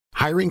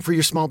Hiring for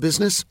your small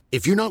business?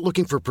 If you're not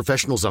looking for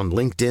professionals on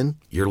LinkedIn,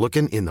 you're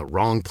looking in the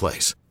wrong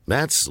place.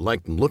 That's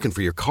like looking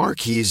for your car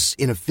keys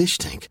in a fish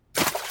tank.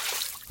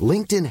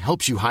 LinkedIn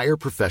helps you hire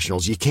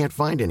professionals you can't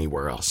find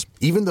anywhere else,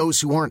 even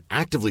those who aren't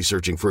actively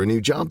searching for a new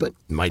job but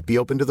might be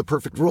open to the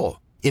perfect role.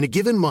 In a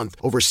given month,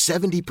 over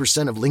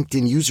 70% of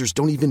LinkedIn users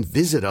don't even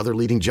visit other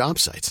leading job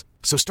sites.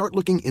 So start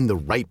looking in the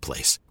right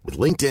place. With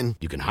LinkedIn,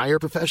 you can hire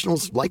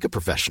professionals like a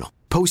professional.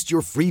 Post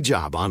your free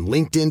job on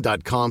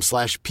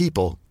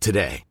linkedin.com/people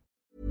today.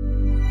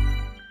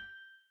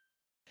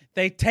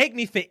 They take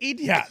me for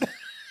idiot.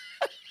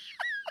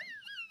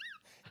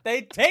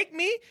 They take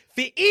me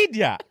for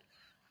idiot.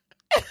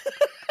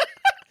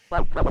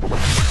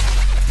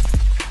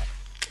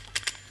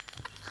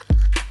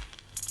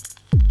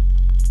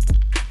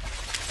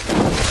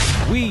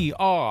 We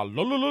are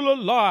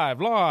live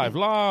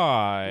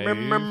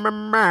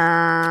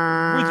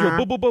with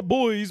your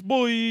boys,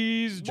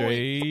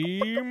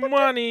 J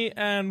Money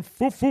and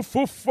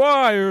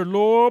Fire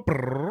Lord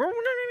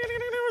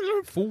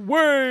for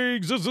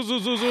Wigs. Let's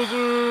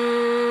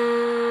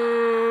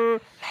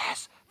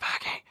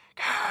fucking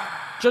go.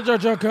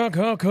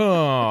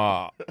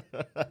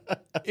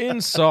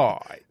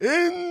 Inside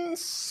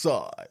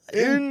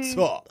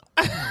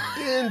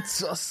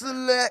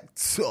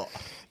selector.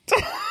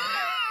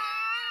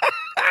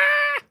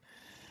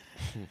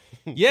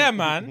 Yeah,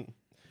 man.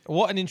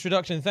 What an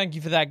introduction. Thank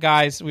you for that,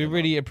 guys. We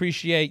really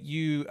appreciate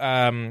you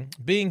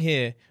being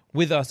here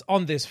with us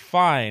on this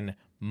fine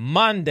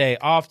Monday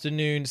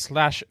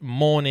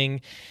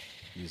afternoon/morning.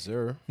 Yes,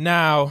 sir.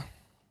 Now,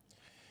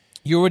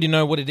 you already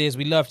know what it is.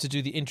 We love to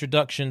do the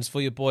introductions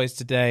for your boys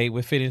today.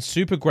 We're feeling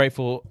super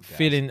grateful,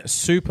 feeling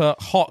super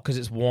hot because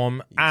it's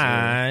warm,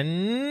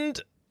 and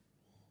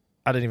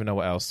I don't even know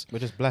what else. We're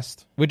just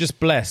blessed. We're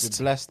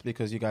blessed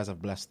because you guys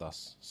have blessed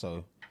us.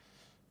 So,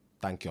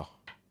 thank you.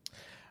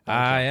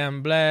 I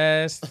am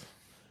blessed.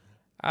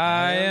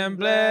 I am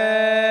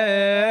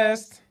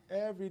blessed.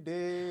 Every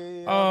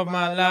day of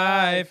my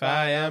life,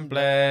 I am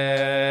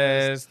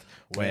blessed.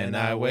 When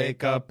I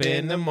wake up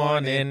in the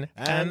morning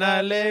and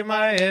I lay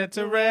my head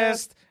to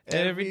rest,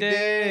 every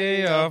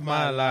day of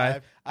my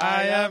life,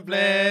 I am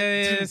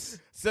blessed.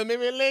 So me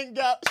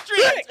linger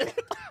straight.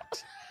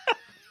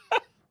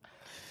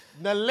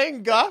 No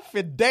linger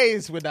for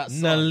days with that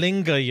song. No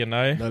linger, you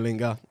know. No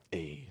linger.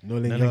 Hey, no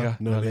linger.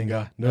 No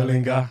linger.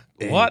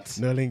 Hey, What?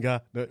 No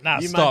linger. No. Nah,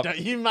 you stop.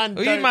 You man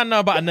know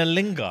about a no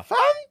linger? Fam?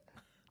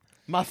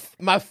 My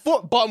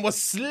foot bottom was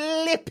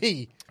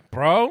slippy,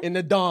 bro, in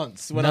the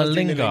dance when I was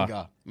doing the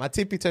linger. My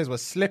tippy toes were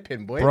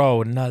slipping, boy.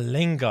 Bro, no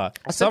linger.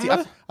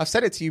 I've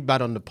said it to you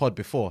bad on the pod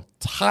before,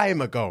 time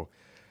ago.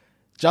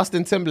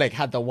 Justin Timberlake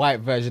had the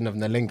white version of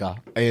Nalinga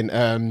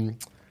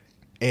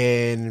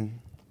in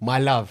My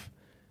Love.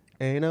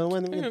 And you know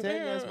when we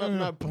take us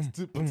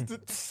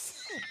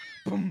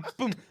boom,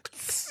 boom.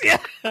 Yeah.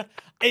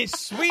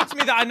 It's sweet to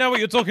me that I know what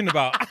you're talking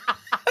about.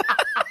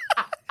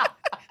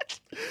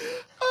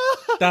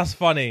 That's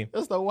funny.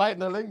 That's the white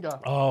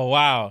Nalinga. Oh,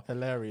 wow.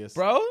 Hilarious.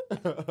 Bro,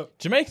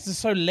 Jamaicans are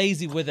so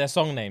lazy with their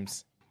song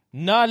names.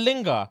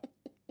 Nalinga.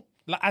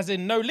 Like, as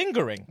in no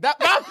lingering. I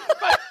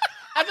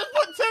just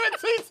put 2 and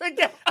 2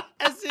 together.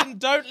 As in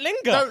don't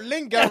linger. Don't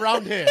linger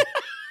around here.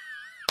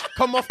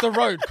 Come off the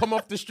road. Come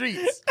off the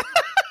streets.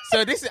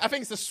 So this is, I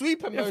think it's a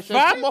sweeper motion.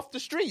 Come off the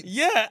streets.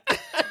 Yeah.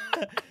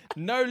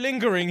 No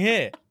lingering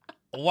here.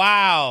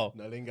 Wow.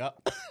 No linger.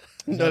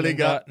 No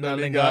linger.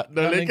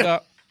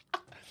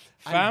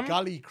 Fam? And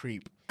gully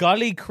creep.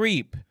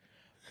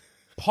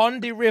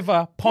 Pondy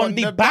River,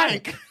 Pondy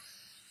Bank.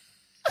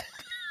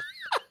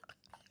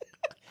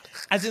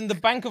 As in the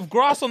bank of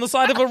grass on the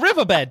side of a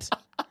riverbed.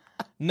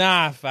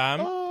 Nah, fam.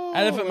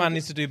 Elephant Man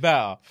needs to do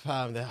better.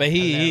 Fam, but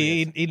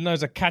he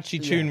knows a catchy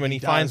tune when he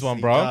finds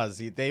one, bro. He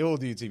does. They all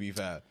do, to be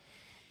fair.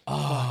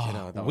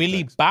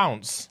 Willie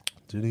Bounce.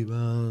 Willie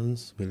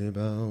Bounce, Willie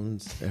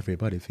Bounce.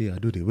 Everybody feel I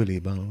do the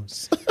Willie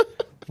Bounce.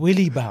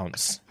 Willie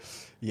Bounce.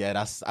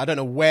 Yeah, I don't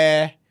know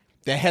where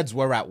their heads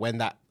were at when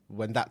that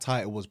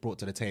title was brought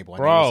to the table.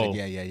 Bro.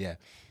 Said, yeah.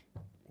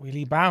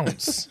 Willie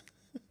Bounce.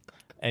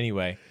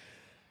 Anyway,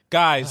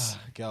 guys.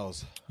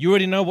 Girls. You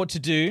already know what to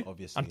do.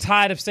 Obviously. I'm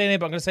tired of saying it,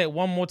 but I'm going to say it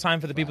one more time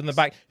for the people in the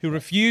back who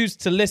refuse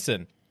to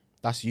listen.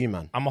 That's you,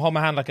 man. I'm going to hold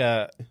my hand like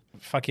a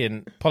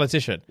fucking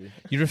politician.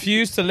 You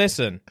refuse to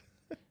listen.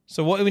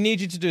 So what we need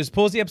you to do is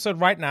pause the episode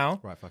right now.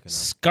 Right, fucking hell.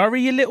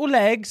 Scurry your little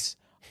legs.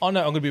 Oh,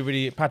 no, I'm going to be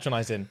really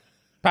patronizing.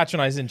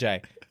 Patronizing,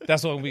 Jay.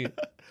 That's what we...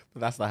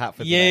 That's the hat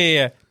for today.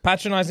 Yeah.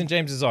 Patronizing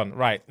James is on.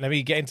 Right, let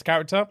me get into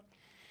character.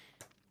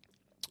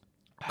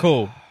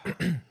 Cool.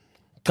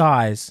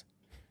 Guys.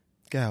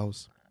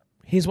 Girls.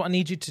 Here's what I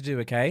need you to do,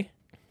 okay?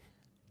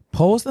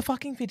 Pause the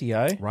fucking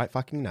video. Right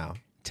fucking now.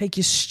 Take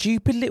your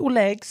stupid little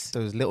legs.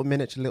 Those little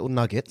miniature little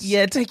nuggets.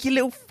 Yeah, take your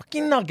little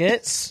fucking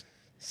nuggets.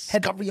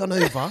 Scurry on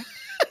over.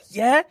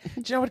 Yeah? Do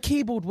you know how a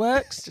keyboard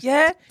works?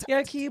 Yeah?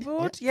 Yeah,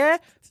 keyboard? Yeah?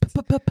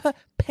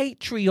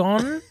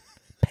 Patreon.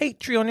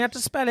 Patreon, you have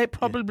to spell it?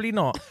 Probably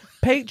not.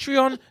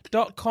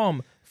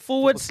 Patreon.com/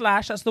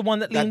 / that's the one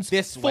that leans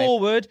this way.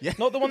 forward, Yeah.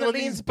 not the one that Not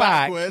leans leans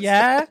back. backwards.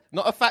 Yeah?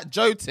 Not a fat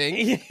Joe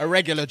ting, a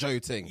regular Joe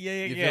ting.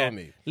 Yeah. You feel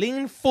me?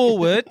 Lean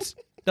forward.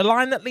 The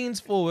line that leans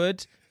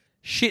forward,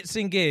 shits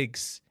and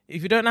gigs.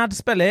 If you don't know how to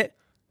spell it,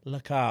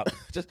 look up.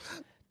 Just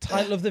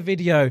Title of the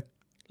video,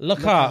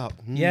 look up.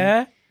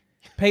 Yeah?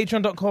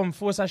 Patreon.com /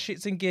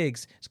 shits and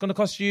gigs. It's going to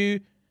cost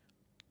you,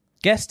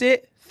 guessed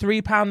it,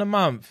 £3 a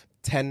month.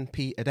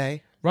 10p a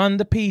day. Run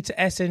the P to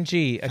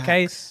SNG,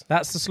 okay? Facts.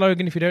 That's the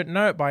slogan. If you don't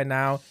know it by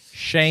now,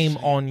 shame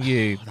on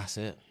you. Oh, that's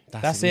it.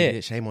 That's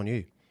it. Shame on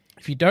you.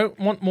 If you don't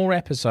want more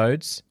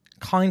episodes,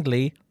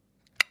 kindly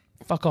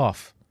fuck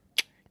off.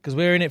 Because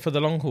we're in it for the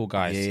long haul,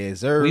 guys. Yes,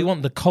 sir. We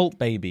want the cult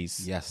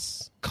babies.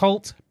 Yes.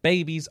 Cult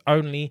babies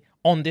only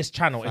on this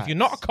channel. If you're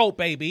not a cult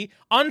baby,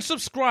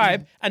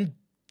 unsubscribe and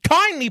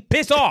kindly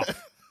piss off.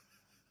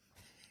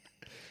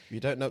 We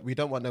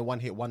don't want no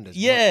one-hit wonders.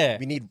 Yeah.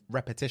 We need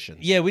repetition.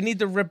 Yeah, we need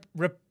the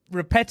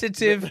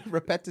repetitive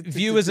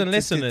viewers and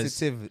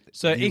listeners.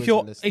 So if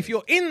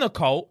you're in the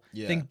cult,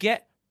 then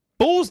get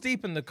balls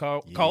deep in the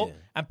cult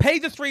and pay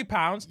the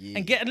 £3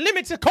 and get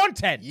unlimited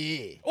content.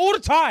 Yeah. All the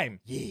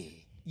time.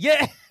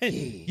 Yeah.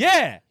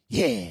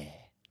 Yeah.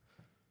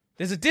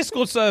 There's a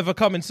Discord server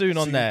coming soon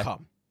on there.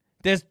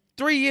 There's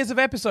 3 years of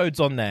episodes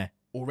on there.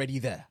 Already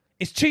there.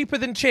 It's cheaper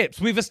than chips.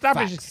 We've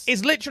established Facts.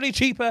 it's literally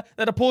cheaper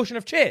than a portion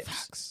of chips.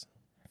 Facts.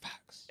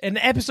 An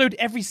episode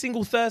every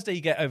single Thursday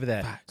you get over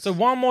there. Facts. So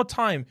one more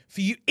time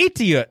for you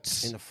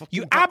idiots. In the fucking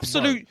You back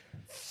absolute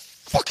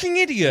fucking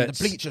idiots.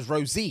 The bleachers,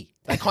 Rosie.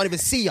 They can't even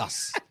see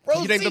us.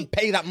 You don't even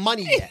pay that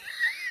money yet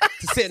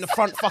to sit in the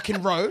front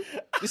fucking row.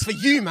 It's for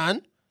you,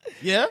 man.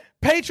 Yeah?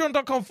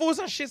 Patreon.com /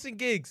 shits and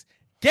gigs.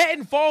 Get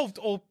involved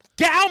or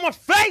get out of my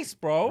face,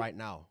 bro. Right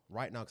now,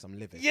 because I'm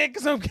living. Yeah,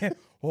 because I'm getting...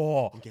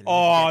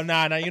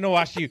 nah. You know,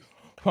 actually...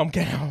 I'm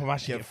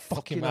actually getting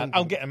fucking mad.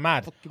 I'm getting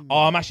mad.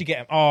 I'm actually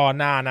getting... Nah.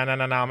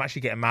 I'm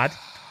actually getting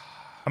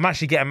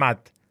mad.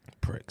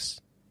 Pricks.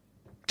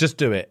 Just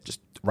do it. Just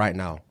right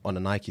now on a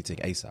Nike thing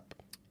ASAP.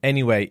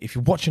 Anyway, if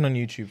you're watching on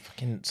YouTube,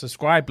 fucking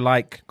subscribe,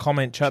 like,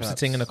 comment, chirps the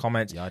ting in the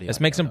comments.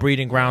 Let's make some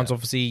breeding grounds.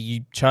 Obviously,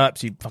 you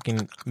chirps, you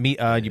fucking meet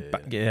her, you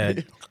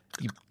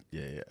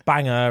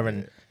bang her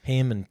and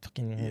him and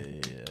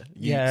fucking...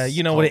 Yeah,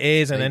 you know what it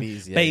is. And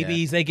babies, then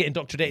babies, they get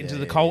indoctrinated into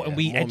the cult and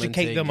we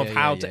educate them of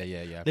how to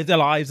live their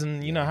lives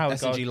and you know how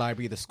it goes. SNG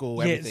library, the school,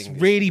 everything.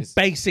 It's really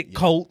basic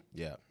cult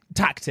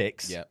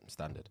tactics. Yeah,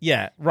 standard.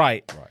 Yeah,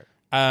 right.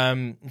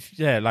 We're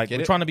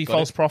trying to be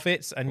false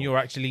prophets and you're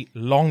actually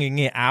longing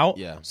it out.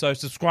 Yeah. So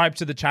subscribe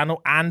to the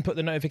channel and put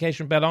the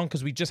notification bell on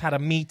because we just had a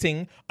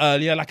meeting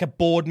earlier, like a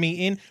board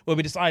meeting, where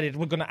we decided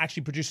we're going to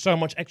actually produce so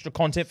much extra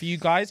content for you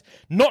guys.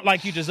 Not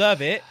like you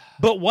deserve it,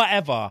 but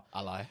whatever.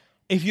 I lie.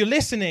 If you're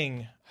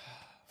listening,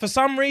 for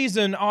some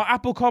reason, our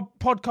Apple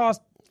podcast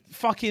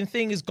fucking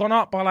thing has gone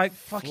up by like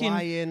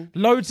fucking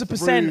loads of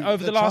percent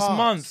over the last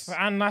month.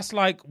 And that's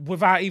like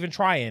without even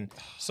trying.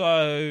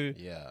 So,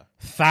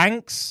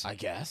 thanks. I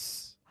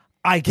guess.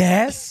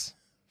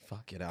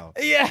 Fuck it out.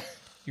 Yeah.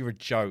 You're a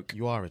joke.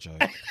 You are a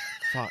joke.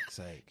 Fuck's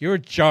sake. You're a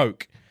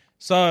joke.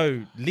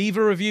 So, leave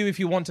a review if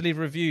you want to leave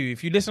a review.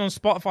 If you listen on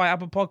Spotify,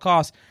 Apple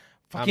Podcasts,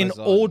 fucking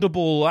Amazon,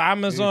 Audible,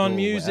 Amazon Google,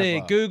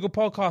 Music, whatever. Google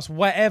Podcasts,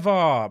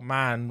 whatever,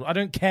 man. I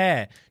don't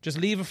care. Just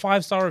leave a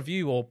 5-star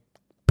review or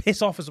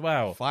piss off as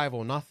well. 5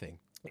 or nothing.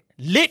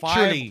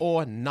 Literally. 5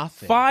 or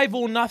nothing. 5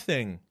 or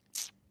nothing.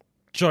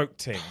 Joke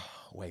ting.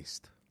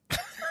 Waste.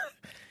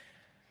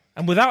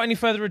 And without any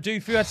further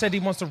ado, Fuad said he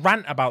wants to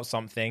rant about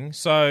something.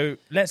 So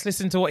let's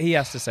listen to what he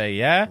has to say,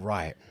 yeah?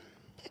 Right.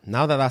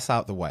 Now that that's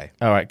out the way.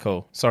 All right,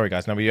 cool. Sorry,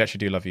 guys. No, but you actually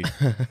do love you.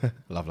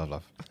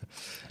 Love.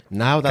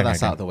 Now that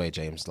that's out the way,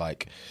 James,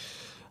 like,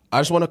 I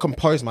just want to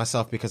compose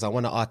myself because I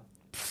want to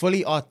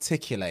fully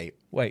articulate.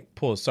 Wait,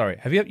 pause. Sorry.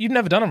 You've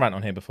never done a rant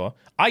on here before?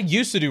 I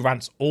used to do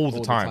rants all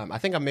the time. I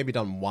think I've maybe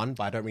done one,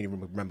 but I don't really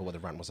remember what the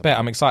rant was about. Bet,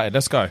 I'm excited.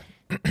 Let's go.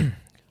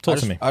 Talk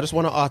to me. I just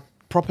want to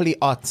properly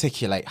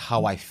articulate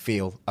how I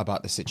feel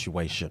about the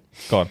situation.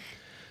 Go on.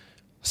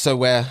 So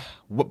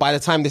by the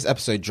time this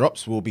episode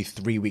drops, we'll be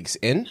 3 weeks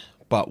in,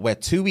 but we're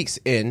 2 weeks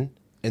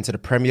into the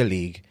Premier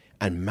League,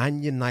 and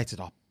Man United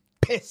are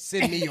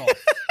pissing me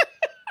off.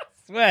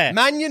 Swear.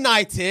 Man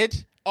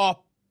United are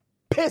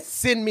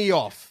pissing me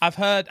off.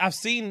 I've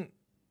seen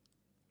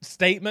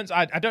statements.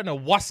 I don't know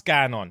what's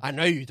going on. I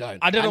know you don't.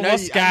 I don't know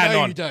what's going on. I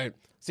know you don't.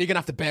 So you're going to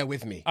have to bear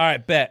with me. All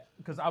right, bet.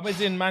 Because I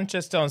was in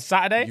Manchester on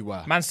Saturday. You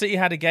were. Man City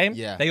had a game.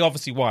 Yeah. They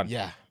obviously won.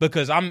 Yeah.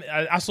 Because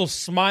I saw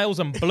smiles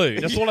and blue.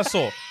 That's all I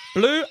saw.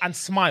 Blue and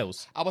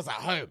smiles. I was at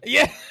home.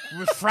 Yeah.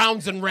 With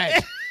frowns and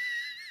red.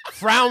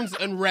 Frowns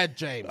and red,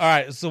 James. All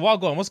right, so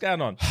go on. What's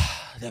going on?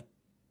 They're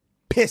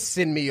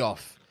pissing me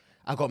off.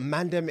 I got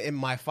Mandem in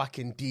my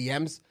fucking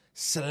DMs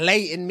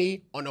slating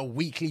me on a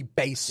weekly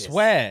basis.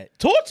 Swear.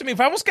 Talk to me,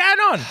 fam. What's going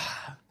on?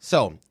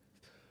 So,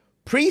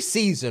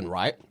 pre-season,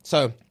 right?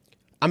 So,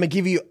 I'm going to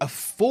give you a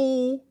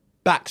full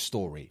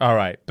backstory. All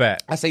right,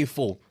 bet. I say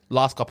full.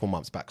 Last couple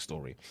months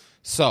backstory.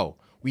 So,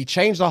 we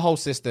changed our whole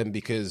system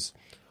because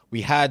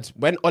we had,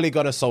 when Ole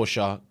Gunnar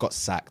Solskjaer got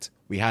sacked,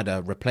 we had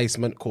a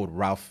replacement called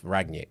Ralph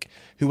Rangnick,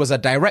 who was a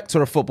director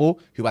of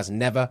football who has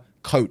never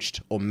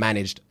coached or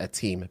managed a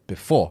team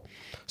before.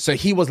 So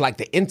he was like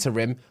the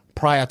interim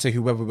prior to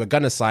whoever we were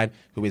going to sign,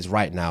 who is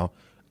right now,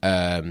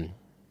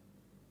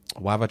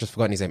 why have I just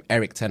forgotten his name?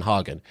 Erik ten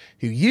Hagen,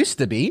 who used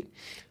to be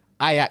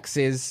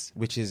Ajax's,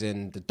 which is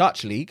in the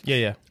Dutch league.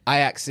 Yeah.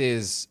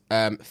 Ajax's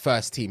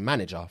first team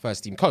manager,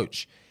 first team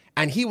coach.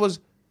 And he was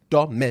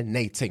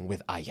dominating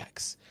with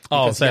Ajax.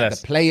 Because he had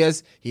the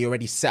players, he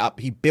already set up,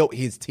 he built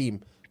his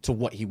team to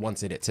what he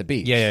wanted it to be.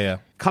 Yeah.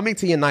 Coming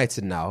to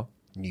United now,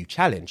 new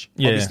challenge.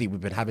 Yeah. Obviously, we've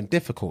been having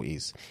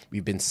difficulties.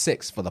 We've been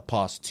sixth for the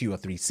past 2 or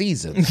 3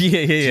 seasons.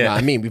 Yeah. Do you know what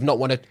I mean? We've not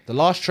won the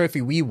last trophy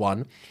we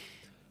won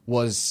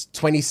was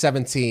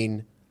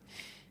 2017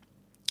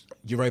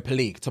 Europa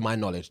League, to my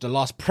knowledge. The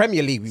last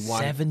Premier League we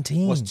won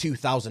 17 was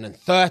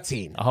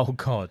 2013. Oh,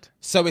 God.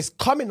 So it's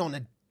coming on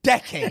a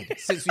decade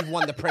since we've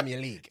won the Premier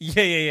League.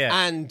 Yeah.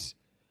 And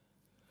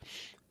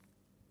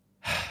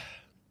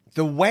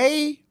the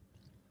way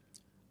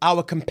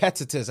our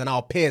competitors and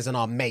our peers and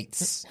our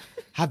mates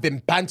have been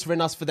bantering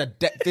us for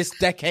this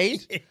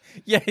decade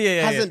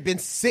hasn't been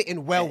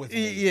sitting well with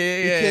me.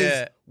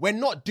 Because we're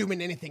not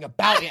doing anything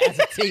about it as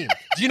a team.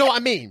 Do you know what I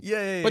mean?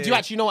 Yeah. But do you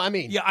actually know what I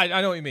mean? Yeah,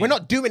 I know what you mean. We're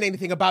not doing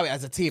anything about it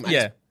as a team. And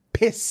it's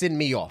pissing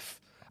me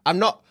off. I'm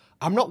not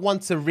one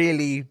to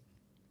really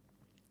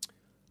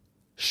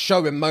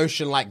show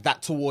emotion like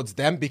that towards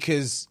them,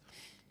 because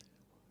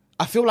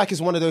I feel like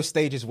it's one of those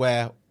stages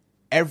where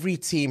every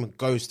team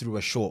goes through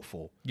a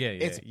shortfall. Yeah.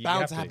 It's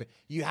bound to happen.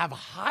 You have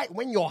high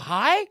when you're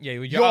high. Yeah,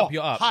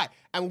 you're up. High,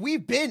 and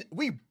we've been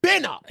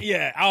up.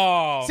 Yeah.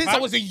 Oh, Since I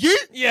was a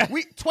youth. Yeah.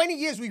 20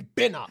 years we've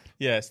been up.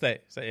 Yeah. Stay.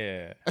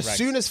 Yeah. As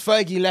soon as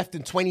Fergie left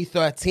in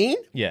 2013.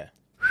 Yeah.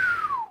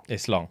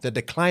 It's long. The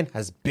decline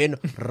has been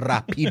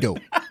rapido.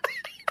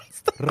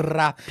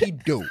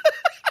 Rapido.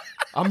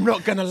 I'm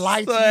not gonna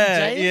lie to you,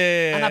 Jay.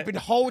 Yeah. And I've been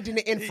holding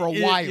it in for a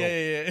while.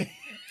 Yeah.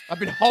 I've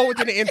been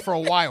holding it in for a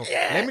while.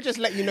 Let me just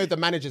let you know the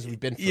managers we've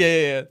been through.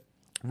 Yeah.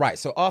 Right.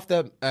 So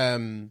after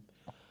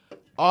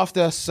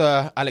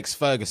Sir Alex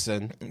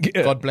Ferguson,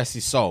 God bless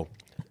his soul,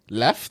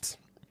 left,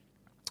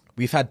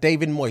 we've had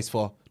David Moyes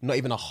for not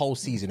even a whole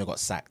season who got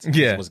sacked.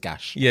 Yeah. It was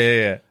gash.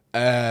 Yeah.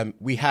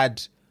 We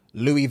had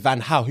Louis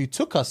van Gaal, who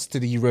took us to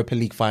the Europa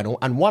League final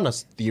and won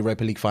us the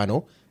Europa League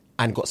final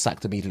and got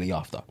sacked immediately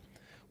after.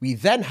 We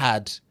then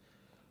had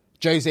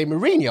Jose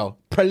Mourinho,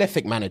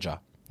 prolific manager.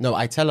 No,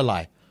 I tell a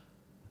lie.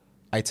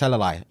 I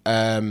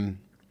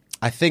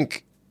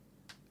think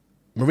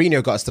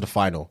Mourinho got us to the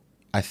final.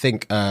 I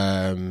think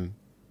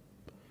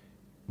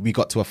we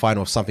got to a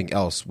final of something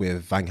else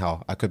with Van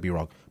Gaal. I could be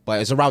wrong. But it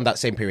was around that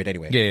same period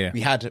anyway. Yeah.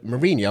 We had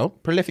Mourinho,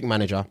 prolific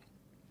manager.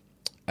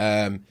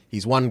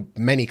 He's won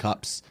many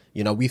cups.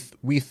 You know,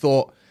 we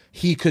thought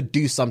he could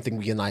do something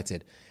with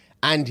United.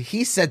 And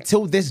he said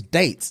till this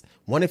date,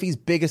 one of his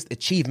biggest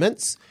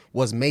achievements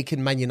was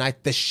making Man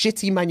United, the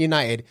shitty Man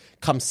United,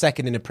 come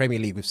second in the Premier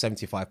League with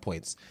 75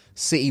 points.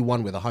 City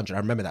won with 100. I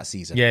remember that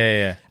season.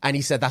 Yeah. And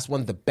he said that's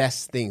one of the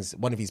best things,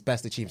 one of his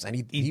best achievements.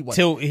 And he won.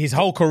 Till his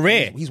whole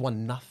career. He's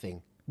won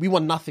nothing. We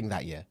won nothing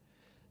that year.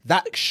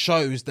 That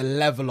shows the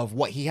level of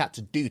what he had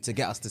to do to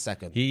get us to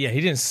second. He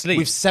didn't sleep.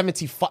 With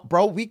 75,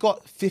 bro, we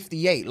got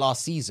 58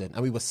 last season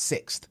and we were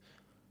 6th.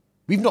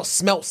 We've not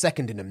smelt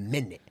second in a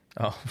minute.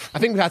 Oh. I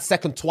think we've had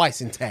second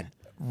twice in 10.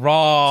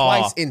 Raw.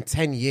 Twice in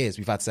 10 years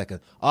we've had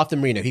second. After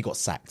Mourinho, he got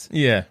sacked.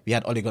 Yeah. We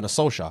had Ole Gunnar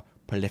Solskjaer,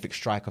 prolific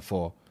striker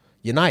for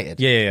United.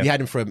 Yeah. We had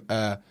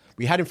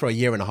him for a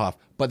year and a half.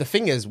 But the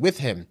thing is, with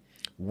him,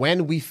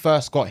 when we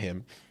first got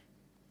him,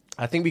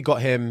 I think we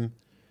got him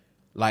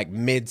like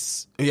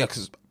because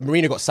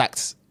Mourinho got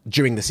sacked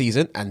during the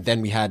season, and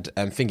then we had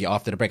Thingy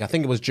after the break. I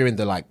think it was during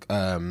the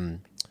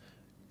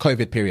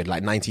COVID period,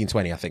 like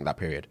 1920, I think that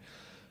period.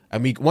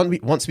 And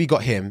once we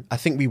got him, I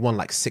think we won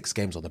like 6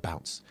 games on the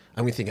bounce.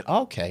 And we're thinking,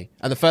 oh, okay.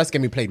 And the first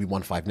game we played, we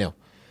won 5-0.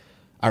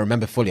 I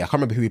remember fully. I can't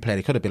remember who we played.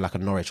 It could have been like a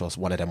Norwich or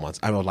one of them ones.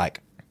 And we were like,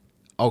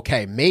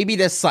 okay, maybe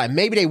there's something.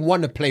 Maybe they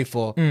want to play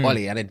for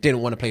Oli and they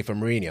didn't want to play for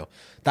Mourinho.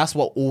 That's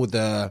what all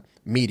the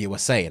media were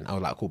saying. I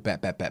was like, cool,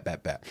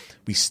 bet.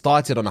 We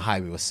started on a high.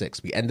 We were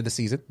 6th. We ended the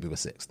season. We were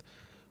 6th.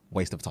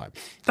 Waste of time.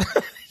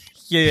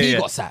 He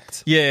got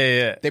sacked.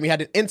 Yeah. Then we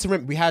had an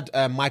interim. We had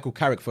Michael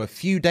Carrick for a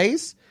few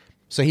days.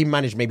 So he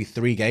managed maybe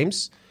 3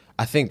 games.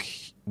 I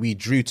think we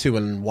drew 2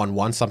 and won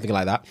 1, something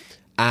like that.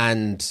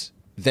 And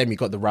then we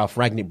got the Ralph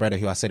Rangnick brother,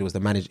 who I said was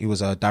the manager. He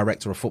was a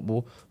director of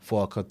football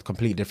for a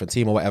completely different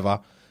team or whatever.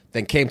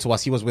 Then came to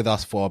us. He was with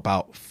us for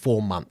about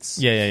 4 months.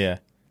 Yeah.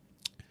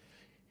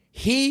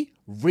 He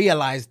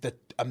realized the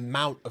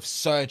amount of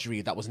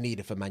surgery that was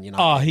needed for Man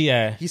United. Oh,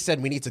 yeah. He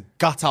said we need to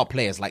gut out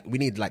players. Like we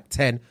need like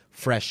 10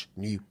 fresh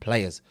new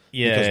players.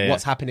 Yeah. Because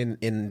what's happening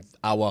in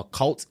our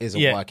cult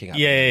isn't working out.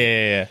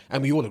 Yeah.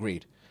 And we all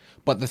agreed.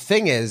 But the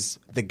thing is,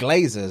 the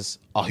Glazers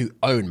are who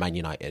own Man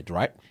United,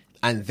 right?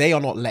 And they are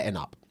not letting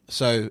up.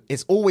 So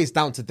it's always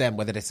down to them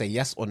whether they say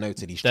yes or no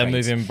to these They're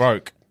trades. moving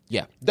broke.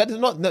 Yeah. They're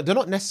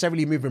not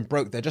necessarily moving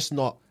broke. They're just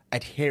not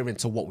adhering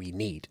to what we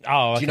need.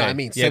 Oh, do you know okay. what I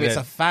mean? Yeah, So it's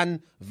a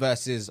fan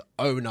versus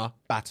owner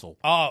battle.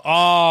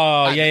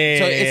 Yeah.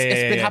 So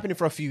it's been happening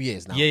for a few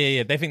years now.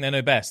 Yeah. They think they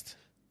know best.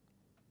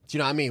 Do you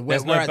know what I mean?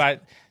 There's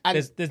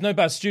no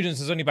bad students.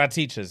 There's only bad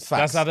teachers.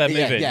 That's how they're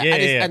moving.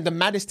 Yeah. And the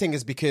maddest thing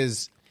is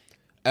because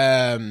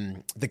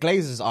the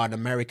Glazers are an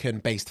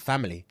American-based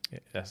family.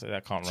 Yeah,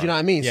 that can't. Do you know what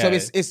I mean? So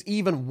it's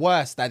even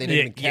worse that they don't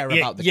even care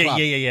about the club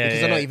because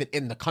they're not even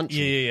in the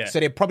country. Yeah. So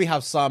they probably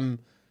have some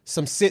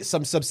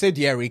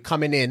subsidiary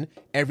coming in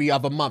every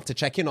other month to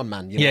check in on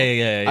man. You know?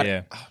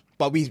 Yeah.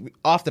 But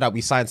after that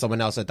we signed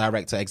someone else,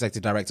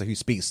 executive director who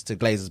speaks to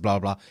Glazers, blah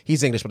blah.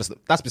 He's English, but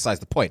that's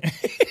besides the point.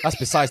 That's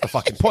besides the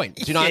fucking point.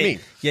 Do you know what I mean?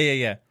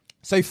 Yeah.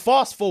 So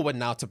fast forward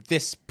now to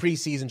this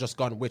pre-season just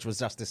gone, which was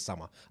just this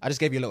summer. I just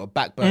gave you a little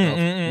backburner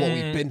of what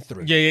we've been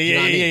through.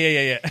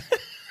 Yeah.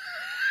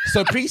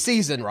 So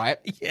pre-season, right?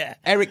 Yeah.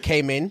 Eric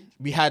came in.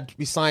 We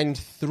signed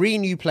 3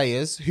 new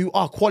players who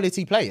are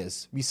quality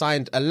players. We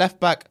signed a left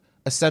back,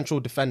 a central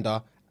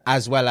defender,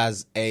 as well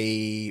as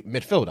a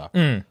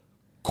midfielder.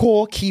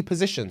 Core key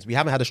positions. We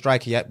haven't had a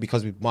striker yet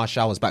because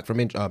Martial was back from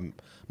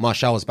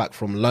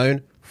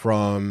loan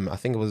from I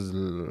think it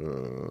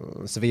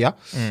was Sevilla.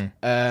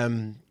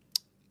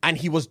 And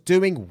he was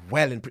doing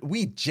well.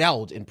 We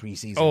gelled in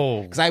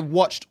pre-season. Because I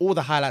watched all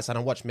the highlights and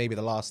I watched maybe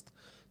the last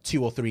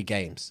 2 or 3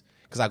 games.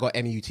 Because I got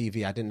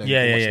MUTV. I didn't know you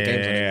could watch the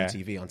games on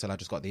MUTV until I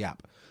just got the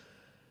app.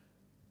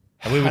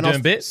 And we were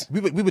doing bits? We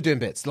were doing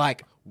bits.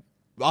 Like,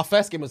 our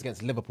first game was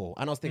against Liverpool.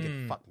 And I was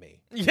thinking, fuck me.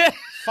 Yeah.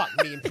 Fuck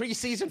me. In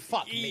pre-season,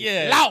 fuck me.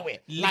 Yeah. Allow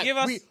it.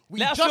 Like,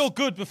 let us feel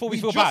good before we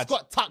feel bad. We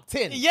just got tucked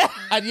in. Yeah.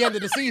 At the end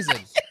of the season.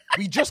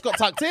 We just got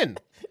tucked in.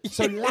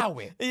 So allow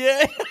it.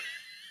 Yeah.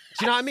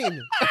 Do you know what I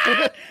mean?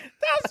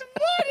 That's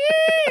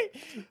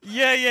funny.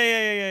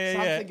 Yeah. So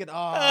I'm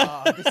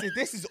thinking,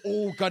 this is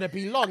all gonna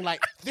be long.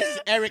 Like, this is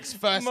Eric's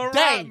first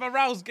day.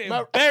 Morale's getting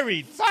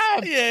buried.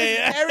 Fam, this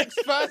is Eric's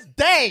first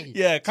day.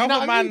 Yeah,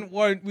 couple man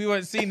mean? we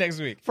won't see next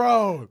week.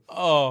 Bro.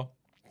 Oh.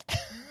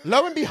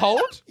 Lo and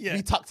behold,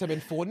 we tucked him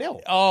in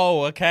 4-0.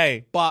 Oh,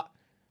 okay. But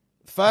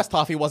first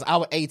half, it was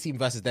our A team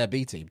versus their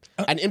B team.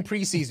 And in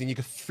pre-season, you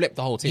could flip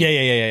the whole team.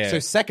 Yeah. So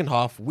second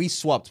half, we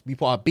swapped. We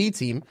put our B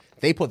team,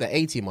 they put their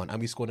A team on,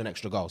 and we scored an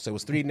extra goal. So it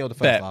was 3-0 the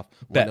first half,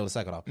 1-0 the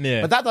second half.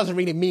 Yeah. But that doesn't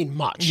really mean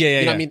much. Yeah.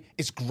 You know what I mean?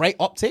 It's great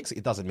optics.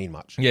 It doesn't mean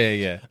much.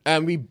 Yeah.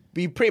 We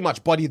pretty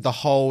much bodied the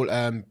whole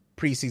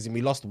pre-season.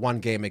 We lost 1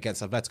 game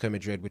against Atletico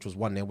Madrid, which was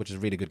 1-0, which is a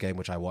really good game,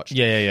 which I watched.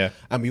 Yeah.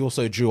 And we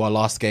also drew our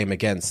last game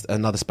against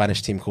another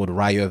Spanish team called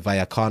Rayo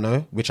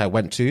Vallecano, which I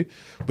went to,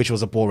 which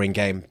was a boring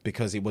game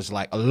because it was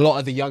like a lot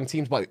of the young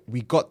teams, but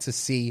we got to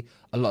see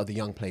a lot of the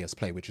young players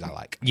play, which I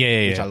like.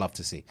 Which I love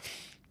to see.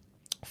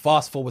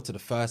 Fast forward to the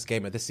first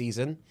game of the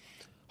season.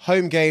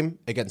 Home game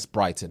against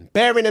Brighton.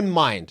 Bearing in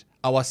mind,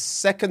 our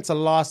second to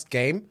last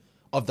game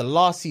of the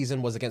last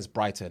season was against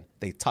Brighton.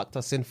 They tucked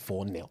us in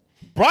 4-0.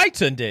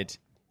 Brighton did?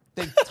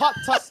 They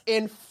tucked us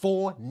in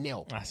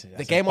 4-0. That's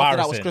the game after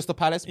that was Crystal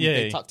Palace.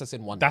 They tucked us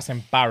in 1-0. That's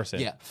embarrassing.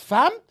 Yeah.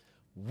 Fam,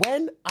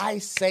 when I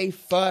say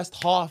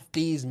first half,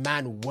 these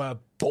men were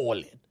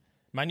balling.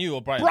 Man U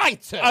or Brighton?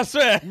 Brighton. I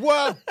swear.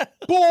 Were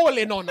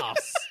balling on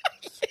us.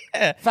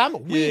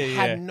 Fam, we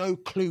had no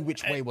clue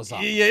which way was up.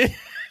 Yeah.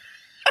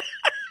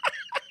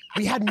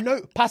 We had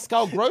no...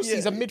 Pascal Gross,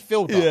 he's a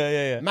midfielder.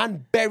 Yeah.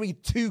 Man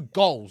buried 2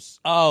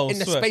 goals in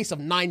the space of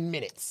 9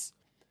 minutes.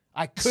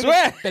 I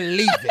couldn't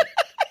believe it.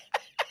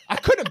 I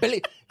couldn't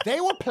believe...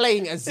 They were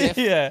playing as if...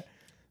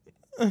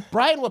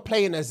 Brighton were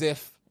playing as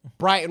if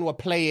Brighton were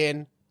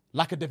playing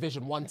like a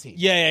Division 1 team.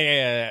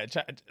 Yeah.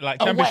 Like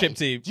championship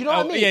team. Do you know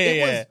what I mean?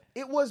 Yeah.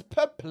 It was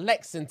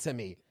perplexing to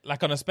me.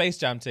 Like on a Space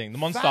Jam thing, the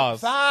Monstars.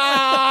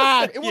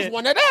 Fam. It was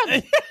one of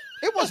them.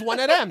 It was one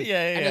of them.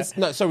 Yeah.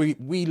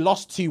 We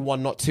lost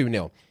 2-1, not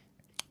 2-0.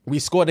 We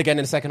scored again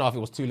in the second half. It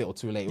was too little,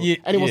 too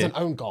late. And it was an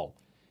own goal.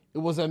 It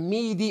was a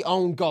meaty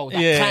own goal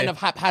that kind of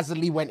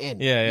haphazardly went in.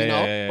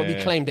 But we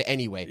claimed it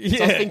anyway.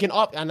 So I was thinking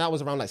up, and that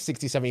was around like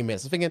 60, 70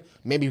 minutes. I was thinking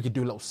maybe we could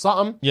do a little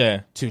something.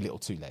 Yeah. Too little,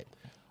 too late.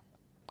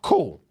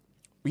 Cool.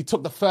 We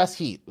took the first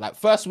heat. Like,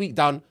 first week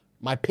down,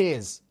 our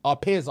peers are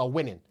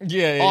winning.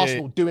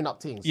 Arsenal doing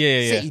up things.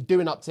 City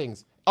doing up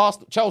things.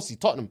 Arsenal, Chelsea,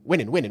 Tottenham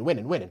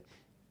winning.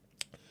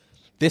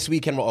 This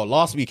weekend, or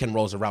last weekend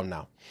rolls around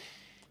now.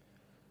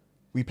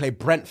 We play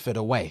Brentford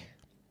away.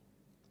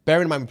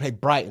 Bear in mind, we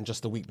played Brighton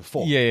just the week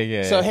before.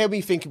 So here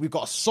we think we've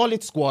got a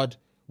solid squad.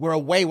 We're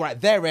away. We're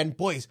at their end.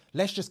 Boys,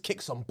 let's just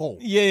kick some ball.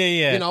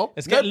 Yeah. You know?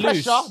 Let's no get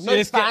pressure, loose. no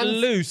Let's fans. get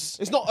loose.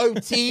 It's not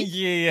OT.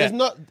 Yeah. There's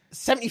not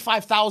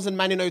 75,000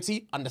 man in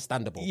OT.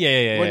 Understandable.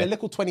 Yeah. We're in a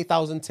little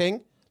 20,000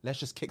 ting. Let's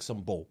just kick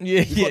some ball.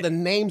 Yeah. You've got the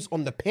names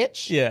on the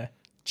pitch. Yeah.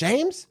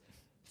 James,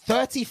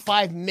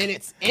 35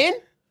 minutes in,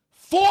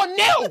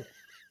 4-0.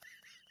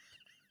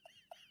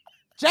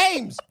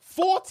 James,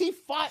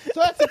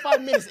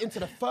 35 minutes into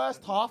the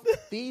first half,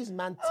 these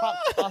man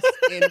tucked us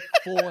in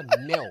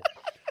 4-0.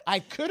 I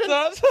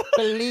couldn't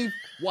believe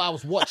what I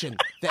was watching.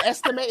 The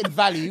estimated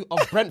value of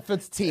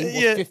Brentford's team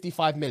was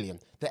 55 million.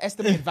 the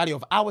estimated value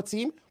of our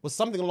team was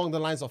something along the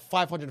lines of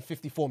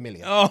 554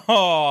 million.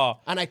 Oh,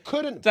 And I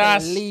couldn't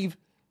that's- believe...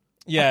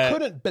 yeah. I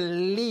couldn't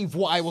believe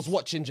what I was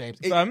watching, James.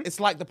 It's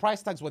like the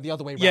price tags were the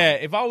other way around. Yeah,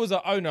 if I was an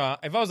owner,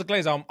 if I was a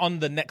Glazer, I'm on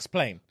the next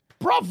plane.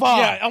 Brother!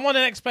 Yeah, I'm on the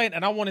next plane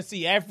and I want to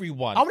see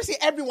everyone. I want to see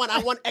everyone. I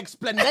want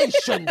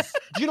explanations.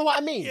 Do you know what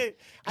I mean?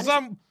 Because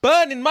I'm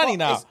burning money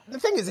now. The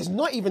thing is, it's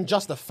not even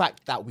just the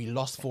fact that we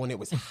lost 4-0, it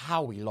was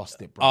how we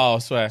lost it, bro. Oh, I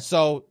swear.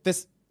 So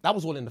that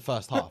was all in the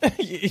first half. So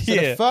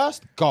Yeah. the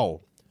first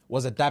goal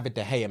was a David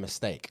De Gea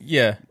mistake.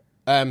 Yeah.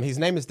 His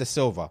name is De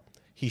Silva.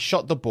 He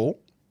shot the ball.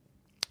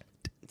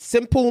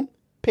 Simple,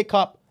 pick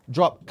up,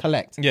 drop,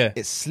 collect. Yeah.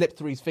 It slipped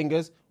through his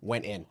fingers,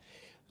 went in.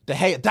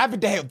 David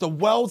De Gea, the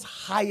world's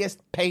highest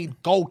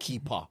paid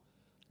goalkeeper,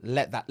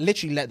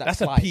 literally let that That's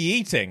slide. a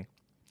PE thing.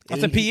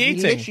 That's a PE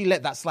He thing. literally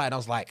let that slide. I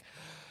was like,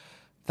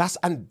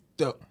 and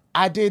the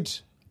added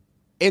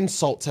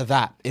insult to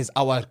that is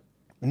our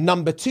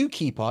number 2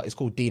 keeper is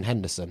called Dean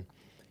Henderson.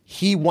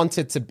 He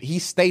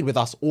stayed with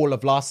us all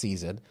of last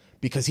season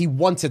because he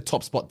wanted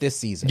top spot this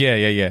season.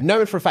 Yeah.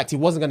 Knowing for a fact he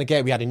wasn't going to get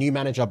it, we had a new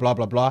manager, blah,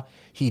 blah, blah.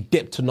 He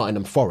dipped to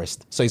Nottingham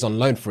Forest. So he's on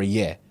loan for a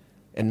year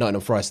in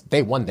Nottingham Forest.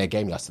 They won their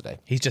game yesterday.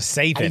 He's just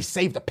And saving. he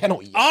saved a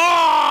penalty.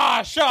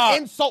 Ah, shut up.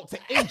 Insult to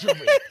injury.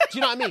 Do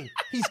you know what I mean?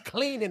 He's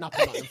cleaning up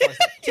in Nottingham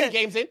Forest. 2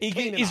 games in,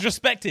 cleaning He's up.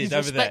 respected He's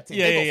over respected.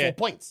 there. They Yeah. got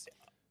 4 points.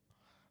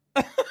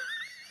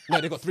 No,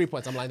 they got 3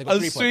 points. I'm lying. They got I'm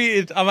 3 points.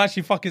 sweeted. I'm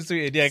actually fucking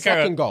sweeted. Yeah,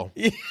 carry Second on. goal.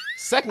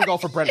 Second goal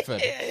for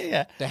Brentford.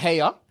 Yeah. De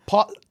Gea.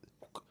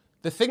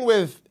 The thing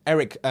with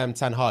Eric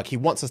Ten Hag, he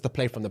wants us to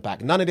play from the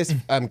back. None of this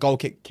goal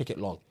kick it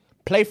long.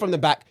 Play from the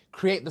back,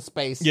 create the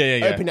space,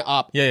 Yeah. open it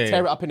up,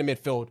 tear it up in the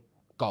midfield,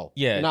 goal.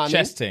 Yeah, you know what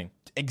chest I mean? thing.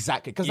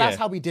 Exactly, because Yeah. that's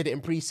how we did it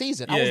in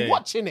pre-season. I Yeah, was yeah.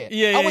 watching it.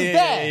 Yeah, I was yeah,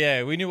 there.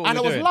 yeah. We knew what we and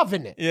were I was doing.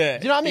 loving it. Yeah.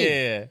 Do you know what I mean?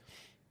 Yeah.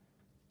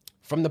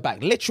 From the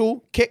back,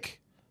 literal kick.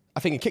 I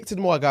think he kicked it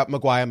to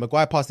Maguire.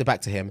 Maguire passed it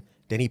back to him.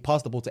 Then he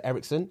passed the ball to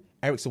Ericsson.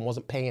 Ericsson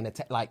wasn't paying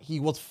attention. Like, he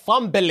was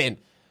fumbling.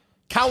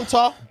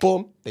 Counter,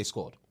 boom, they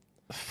scored.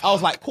 I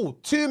was like, cool,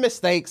 2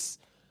 mistakes.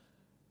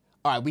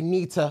 All right, we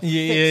need to fix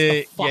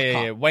the fuck up.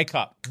 Yeah. Wake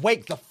up.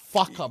 Wake the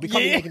fuck up. We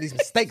can't be making these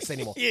mistakes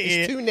anymore.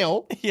 It's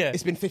 2-0. Yeah.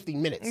 It's been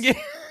 15 minutes. Yeah.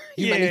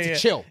 You might need to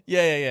chill.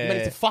 Yeah. You might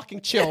need to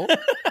fucking chill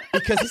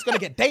because it's going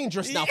to get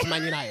dangerous now for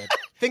Man United.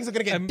 Things are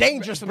going to get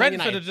dangerous for Man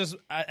Brentford United. are just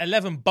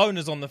 11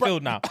 boners on the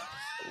field now.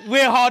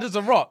 We're hard as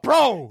a rock.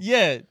 Bro.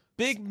 Yeah.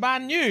 Big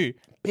Man U.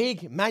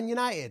 Big Man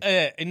United.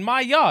 In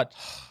my yard.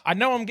 I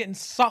know I'm getting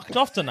sucked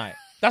off tonight.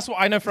 That's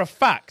what I know for a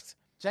fact.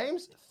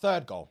 James,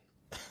 third goal.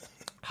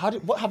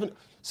 What happened?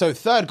 So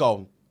third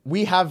goal,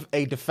 we have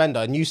a defender,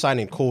 a new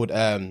signing called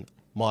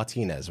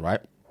Martinez, right?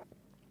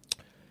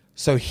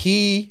 So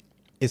he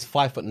is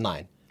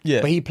 5'9".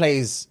 Yeah. But he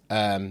plays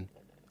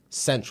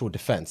central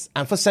defense.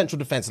 And for central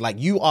defense, like,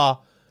 you are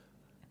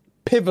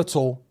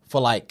pivotal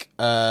for like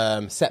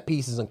set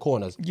pieces and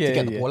corners to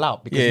get the ball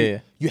out because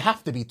you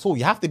have to be tall.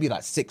 You have to be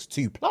like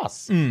 6'2"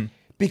 plus.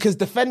 Because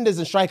defenders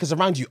and strikers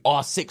around you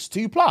are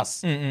 6'2" plus.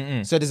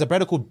 So there's a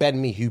brother called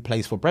Ben Mee who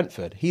plays for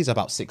Brentford. He's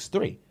about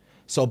 6'3".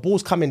 So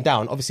ball's coming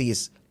down. Obviously,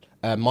 it's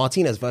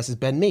Martinez versus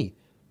Ben Mee.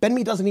 Ben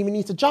Mee doesn't even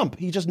need to jump.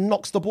 He just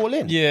knocks the ball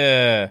in.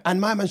 Yeah. And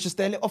my man's just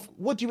there.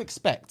 What do you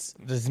expect?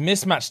 There's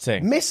mismatch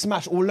thing.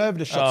 Mismatch all over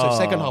the shop. So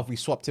second half, we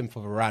swapped him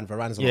for Varane.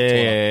 Varane's a lot taller.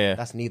 Yeah.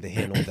 That's neither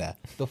here nor there.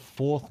 The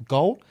fourth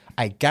goal,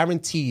 I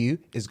guarantee you,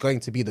 is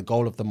going to be the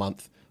goal of the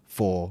month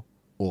for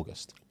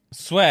August.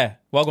 Swear.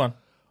 Well gone.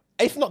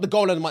 If not the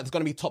goal of the month, it's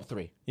going to be top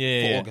 3 for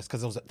Yeah. August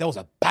because there was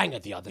a banger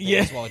the other day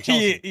as well.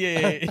 Chelsea.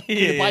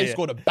 Yeah.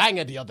 Scored a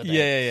banger the other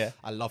day. Yeah.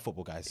 I love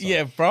football, guys. So.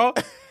 Yeah, bro.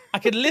 I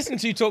could listen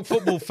to you talk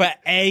football for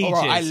ages. All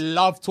right, I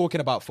love talking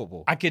about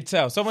football. I could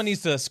tell. Someone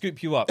needs to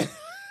scoop you up.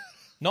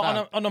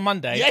 Not on a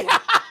Monday. Yeah.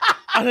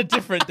 On a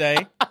different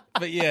day.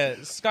 But yeah,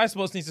 Sky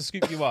Sports needs to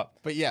scoop you up.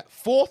 But yeah,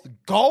 fourth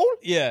goal.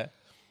 Yeah.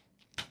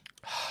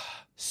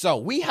 So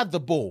we had the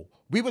ball.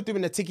 We were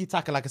doing the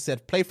tiki-taka, like I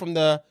said, play from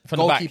the From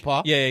the back.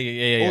 goalkeeper.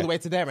 Yeah. All the way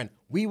to their end.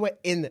 We were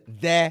in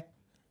their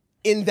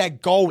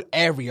goal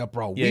area,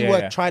 bro. Yeah, we were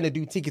yeah. trying to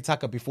do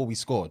tiki-taka before we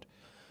scored.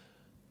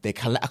 I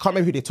can't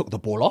remember who they took the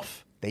ball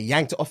off. They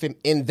yanked it off him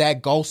in their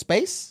goal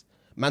space.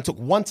 Man took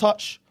one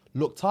touch,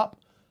 looked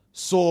up,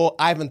 saw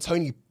Ivan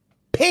Toney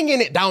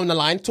pinging it down the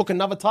line, took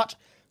another touch,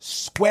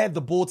 squared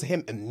the ball to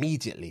him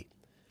immediately.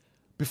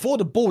 Before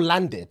the ball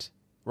landed,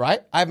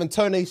 right? Ivan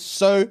Toney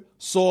saw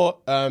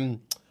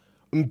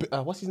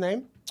what's his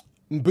name?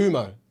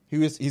 Mbumo,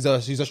 he's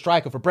a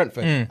striker for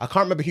Brentford. I can't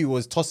remember who he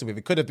was tossing with.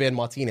 It could have been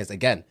Martinez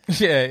again.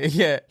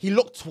 Yeah. He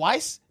looked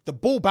twice, the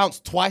ball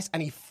bounced twice,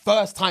 and he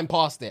first time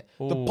passed it.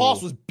 The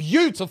pass was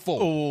beautiful.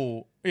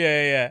 Oh,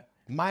 yeah.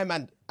 My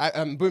man,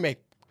 Mbumo,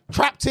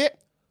 trapped it,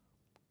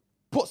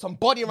 put some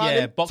body around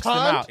him, Boxed him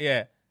turned, out,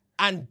 yeah.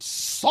 and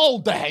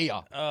sold De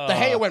Gea. De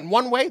Gea went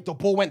one way, the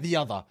ball went the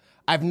other.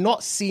 I've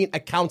not seen a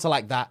counter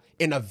like that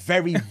in a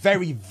very,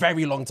 very,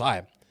 very long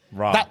time.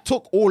 Right. That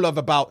took all of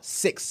about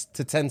 6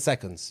 to 10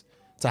 seconds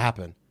to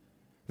happen.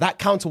 That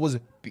counter was,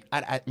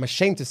 I'm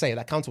ashamed to say,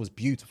 that counter was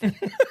beautiful.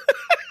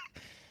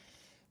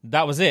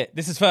 That was it.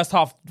 This is first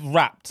half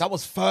wrapped. That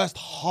was first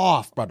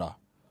half, brother.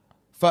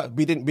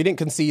 We didn't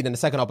concede in the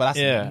second half, but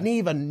that's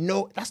neither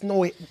no. That's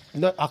no.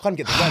 I can't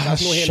get the word.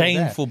 That's no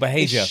shameful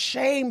behaviour. It's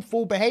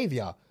shameful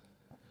behaviour.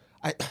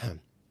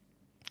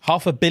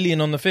 $500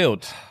 million on the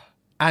field,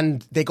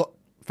 and they got.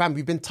 Fam,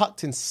 we've been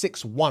tucked in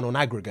 6-1 on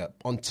aggregate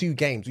on 2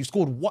 games. We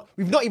scored what?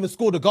 We've not even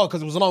scored a goal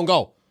because it was an own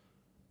goal.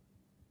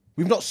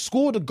 We've not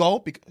scored a goal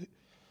because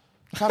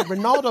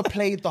Ronaldo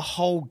played the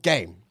whole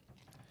game.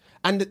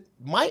 And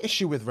my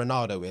issue with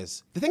Ronaldo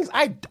is, the thing is,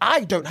 I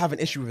don't have an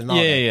issue with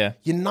Ronaldo.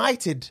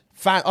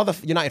 Yeah. Other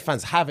United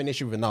fans have an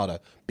issue with Ronaldo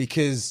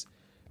because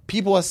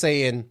people are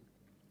saying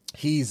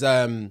he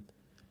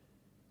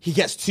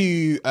gets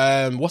too,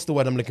 what's the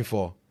word I'm looking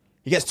for?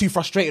 He gets too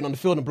frustrated on the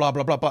field and blah,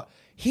 blah, blah. But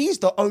he's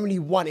the only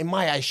one, in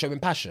my eyes, showing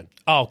passion.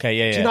 Oh, okay,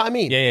 yeah. Do you know what I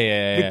mean?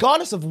 Yeah.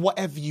 Regardless of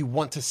whatever you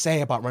want to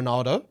say about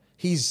Ronaldo,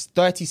 he's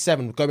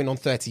 37, going on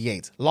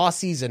 38. Last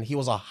season, he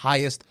was our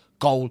highest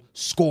goal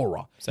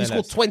scorer. He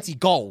scored 20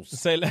 goals.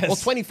 Say less. Or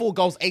 24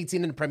 goals,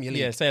 18 in the Premier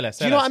League. Yeah, say less.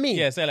 Do you know what I mean?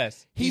 Yeah, say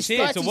less. He's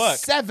here to work.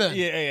 37.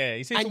 Yeah.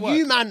 He's here to and work.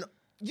 you, man,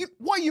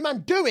 what are you,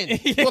 man, doing?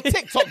 You're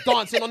TikTok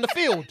dancing on the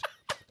field.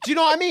 Do you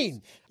know what I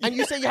mean? And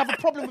you say you have a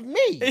problem with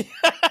me.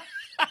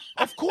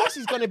 Of course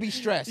he's going to be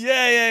stressed.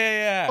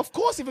 Yeah. Of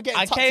course if we're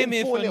getting tucked came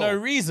in here 4-0. for no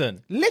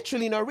reason.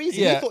 Literally no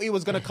reason. Yeah. He thought he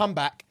was going to come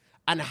back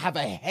and have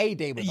a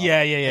heyday with us.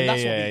 Yeah. And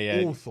that's what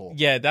we all thought.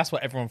 Yeah, that's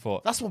what everyone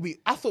thought. That's what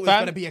I thought it was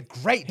going to be a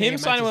great day Him in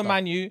signing with Manchester.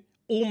 Man U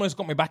almost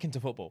got me back into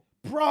football.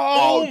 Bro,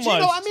 Almost. do you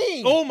know what I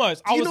mean?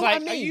 Almost. Do I you was know what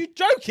like, I mean? are you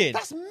joking?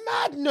 That's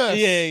madness.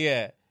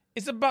 Yeah.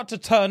 It's about to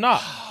turn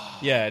up.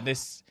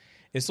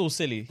 It's all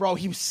silly. Bro,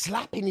 he was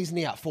slapping his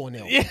knee at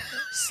 4-0. Yeah.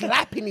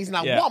 Slapping his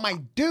knee. Yeah. What am I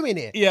doing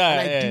here? Yeah, and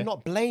I yeah. do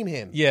not blame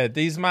him. Yeah,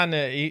 these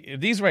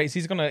rates,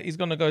 he's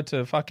gonna go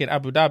to fucking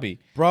Abu Dhabi,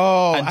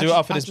 Bro, and do it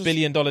up for this $1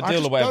 billion deal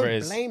or whatever it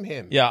is. Don't blame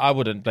him. Yeah, I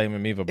wouldn't blame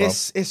him either, bro.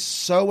 It's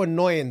so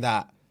annoying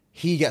that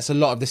he gets a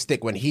lot of the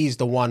stick when he's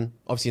the one,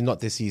 obviously not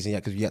this season yet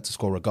because we yet to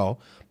score a goal,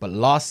 but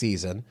last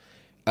season,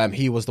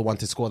 he was the one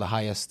to score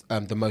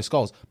the most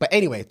goals. But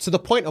anyway, to the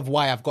point of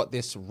why I've got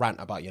this rant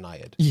about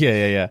United.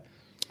 Yeah.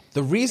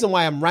 The reason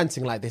why I'm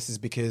ranting like this is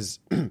because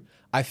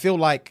I feel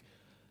like,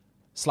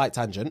 slight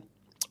tangent,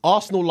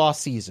 Arsenal last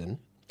season,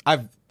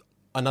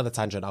 another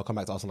tangent, I'll come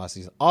back to Arsenal last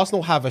season.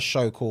 Arsenal have a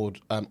show called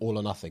All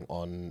or Nothing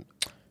on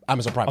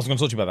Amazon Prime. I was going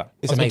to talk to you about that.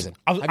 It's amazing.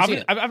 I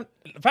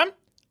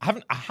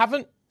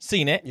haven't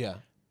seen it. Yeah.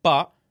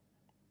 But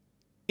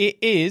it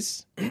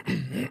is.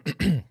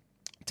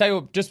 Tell you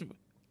what, just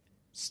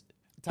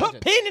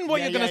put pin in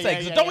what you're going to say,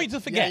 because I don't want you to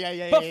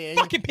forget. Put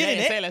fucking pin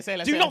in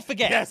it. Do not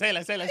forget. Yeah, say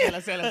less.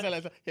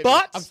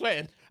 But I'm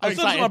sweating. I was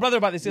talking to my brother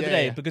about this the other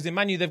day, because in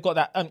Man U they've got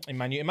that. In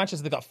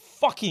Manchester they've got a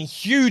fucking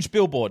huge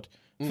billboard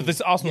for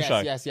this Arsenal show.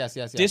 Yes.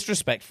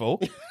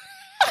 Disrespectful.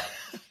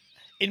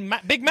 In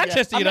big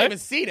Manchester, I've not even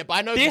seen it, but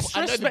I know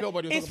the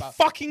billboard you're talking about. It's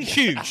fucking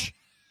huge.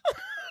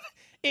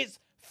 It's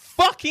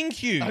fucking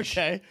huge.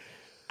 Okay.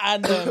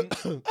 And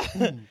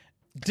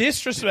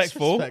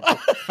disrespectful.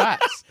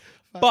 Facts.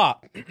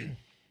 But I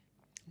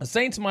was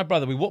saying to my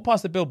brother, we walked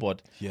past the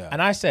billboard,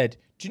 and I said,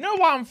 do you know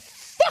why I'm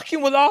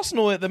fucking with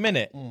Arsenal at the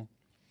minute?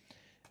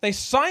 They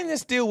signed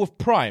this deal with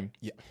Prime.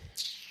 Yeah.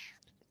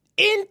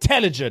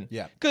 Intelligent.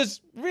 Yeah.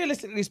 Because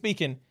realistically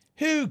speaking,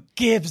 who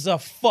gives a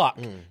fuck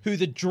who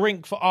the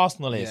drink for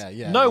Arsenal is?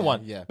 No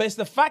one. Yeah. But it's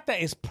the fact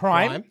that it's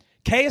Prime.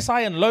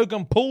 KSI and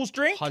Logan Paul's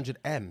drink. 100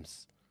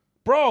 M's.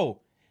 Bro,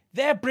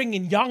 they're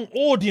bringing young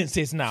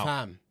audiences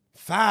now.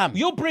 Fam.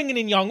 You're bringing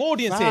in young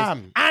audiences.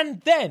 Fam.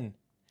 And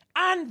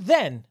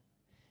then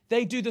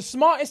they do the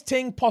smartest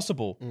thing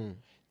possible.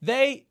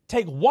 They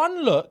take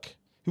one look.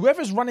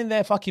 Whoever's running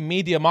their fucking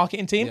media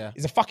marketing team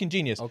is a fucking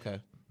genius. Okay.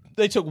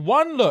 They took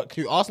one look.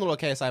 Who, Arsenal or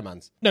KSI,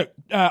 mans? No,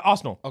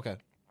 Arsenal. Okay.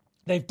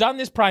 They've done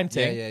this Prime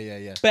thing.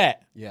 Yeah.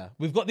 Bet. Yeah.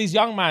 We've got these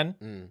young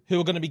men who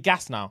are going to be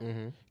gassed now.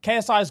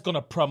 KSI is going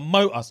to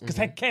promote us because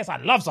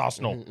KSI loves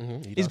Arsenal.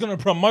 He's going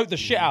to promote the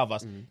shit out of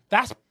us.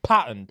 That's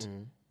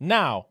patterned.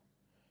 Now,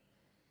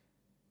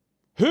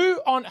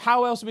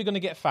 how else are we going to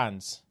get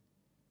fans?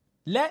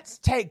 Let's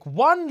take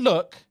one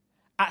look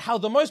at how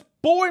the most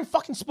boring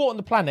fucking sport on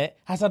the planet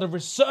has had a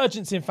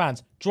resurgence in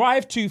fans.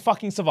 Drive to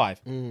fucking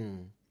Survive.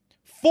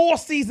 4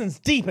 seasons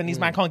deep and these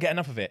man can't get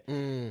enough of it.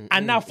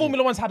 And now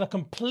Formula One's had a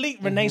complete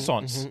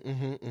renaissance.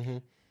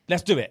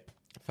 Let's do it.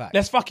 Fact.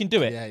 Let's fucking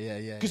do it.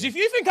 Yeah. Because if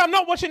you think I'm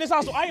not watching this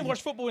Arsenal, I ain't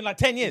watched football in like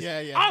 10 years.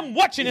 Yeah. I'm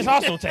watching this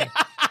Arsenal team.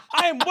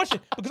 I am watching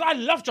because I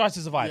love Drive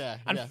to Survive.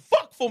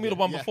 Fuck Formula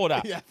One before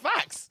that. Yeah,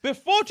 facts.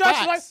 Before Drive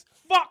to Survive,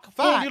 fuck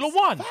Formula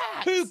One.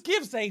 Facts. Who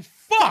gives a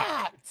fuck?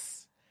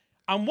 Facts.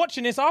 I'm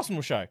watching this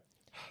Arsenal show.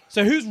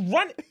 So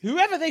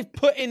whoever they've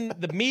put in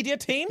the media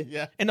team,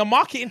 in the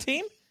marketing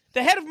team,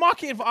 the head of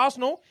marketing for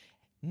Arsenal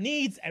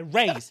needs a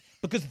raise.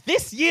 Because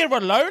this year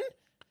alone,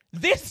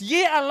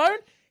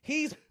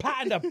 he's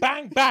patterned a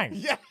bang.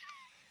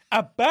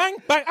 A bang.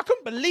 I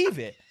couldn't believe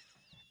it.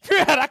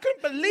 I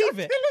couldn't believe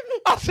it.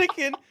 I was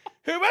thinking,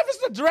 whoever's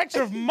the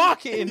director of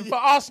marketing for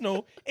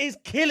Arsenal is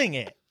killing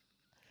it.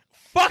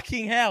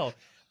 Fucking hell.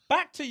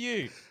 Back to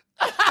you.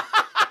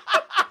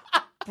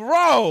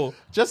 Bro.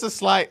 Just a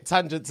slight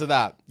tangent to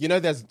that. You know,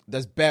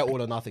 there's bare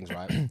all or nothings,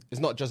 right?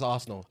 It's not just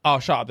Arsenal. Oh,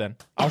 shut up then.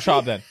 I'll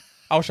shut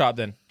up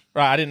then.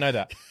 Right, I didn't know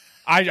that.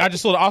 I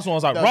just saw the Arsenal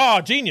one. I was like,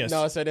 raw, genius.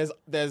 No, so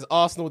there's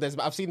Arsenal.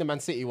 I've seen the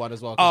Man City one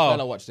as well. Because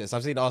Bella watched this.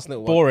 I've seen the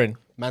Arsenal one. Boring.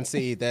 Man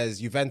City. There's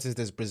Juventus.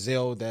 There's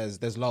Brazil.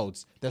 There's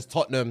loads. There's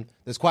Tottenham.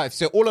 There's quite.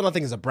 So all or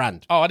nothing is a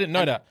brand. Oh, I didn't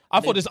know that. I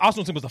thought this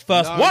Arsenal team was the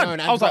first one.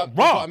 No, I was like, we've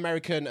raw. got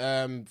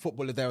American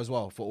footballer there as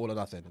well for all or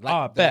nothing.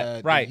 Like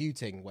bet. Right. The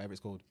U-ting, whatever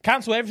it's called.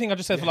 Cancel everything I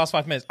just said for the last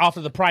 5 minutes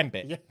after the Prime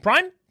bit. Yeah.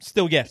 Prime?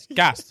 Still yes.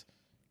 Gassed.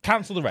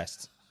 Cancel the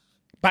rest.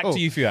 Back to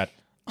you, Fuad.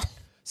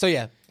 So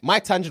yeah, my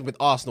tangent with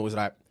Arsenal is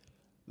like,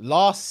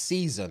 last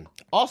season,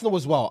 Arsenal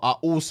as well are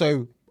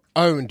also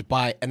owned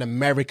by an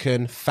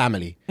American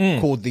family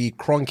called the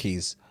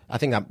Kroenkes. I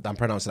think I'm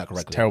pronouncing that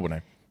correctly. Terrible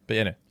name. But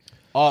you know.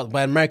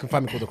 By an American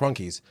family called the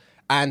Kroenkes.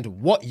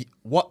 And what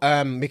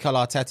Mikel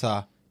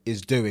Arteta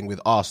is doing with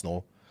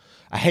Arsenal,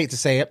 I hate to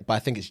say it, but I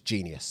think it's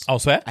genius. I'll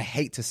swear. I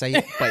hate to say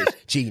it, but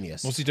it's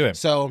genius. What's he doing?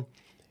 So,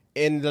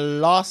 in the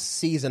last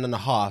season and a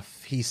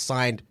half, he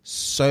signed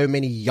so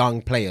many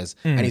young players,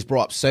 and he's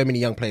brought up so many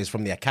young players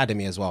from the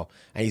academy as well,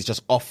 and he's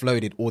just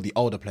offloaded all the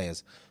older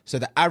players. So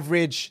they're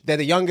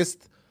the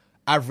youngest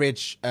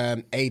average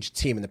age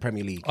team in the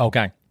Premier League.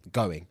 Okay.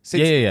 Going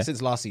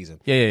since last season.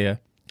 Yeah.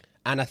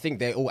 And I think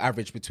they all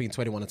average between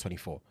 21 and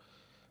 24.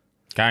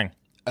 Gang.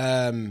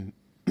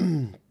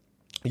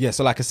 Yeah,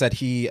 so like I said,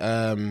 he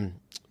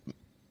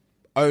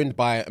owned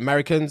by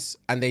Americans,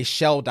 and they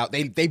shelled out.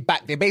 They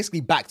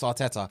basically backed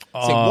Arteta,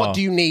 saying, "What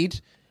do you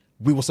need?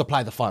 We will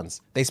supply the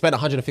funds." They spent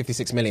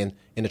 156 million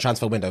in the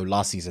transfer window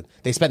last season.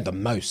 They spent the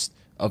most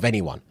of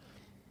anyone.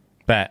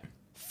 Bet.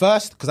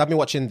 First, because I've been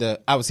watching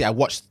obviously I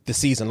watched the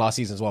season last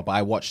season as well, but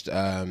I watched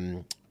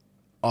Arsenal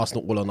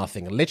all or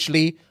nothing.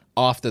 Literally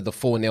after the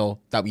 4-0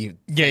 that we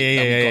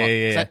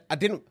got. I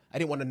didn't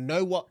want to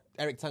know what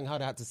Eric Ten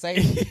Hag had to say.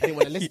 I didn't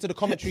want to listen to the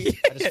commentary.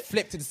 I just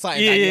flipped to the site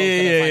that I was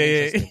going to find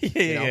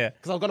interesting.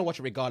 Because I was going to watch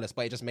it regardless,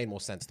 but it just made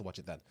more sense to watch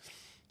it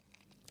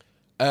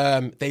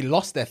then. They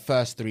lost their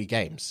first 3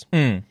 games.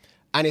 And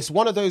it's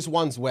one of those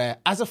ones where,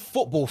 as a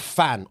football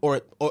fan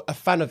or a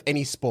fan of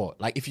any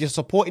sport, like if you're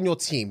supporting your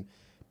team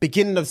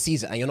beginning of the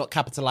season and you're not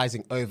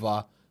capitalizing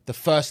over the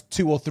first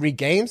 2 or 3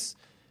 games,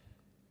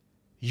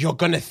 you're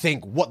going to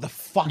think, what the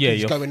fuck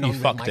is going on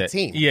with my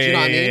team? Do you know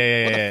what I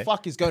mean? What the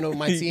fuck is going on with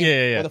my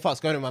team? What the fuck's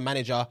going on with my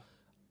manager?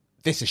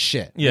 This is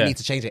shit. We need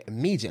to change it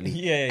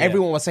immediately.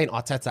 Everyone was saying,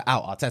 Arteta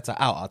out, Arteta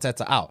out,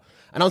 Arteta out.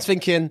 And I was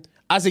thinking,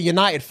 as a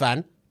United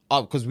fan,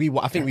 because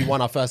I think we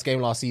won our first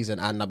game last season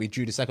and we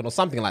drew the second or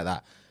something like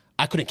that,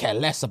 I couldn't care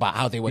less about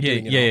how they were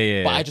doing,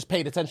 but I just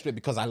paid attention to it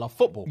because I love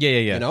football.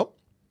 You know?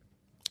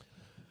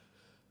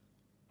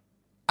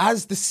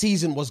 As the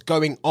season was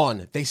going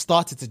on, they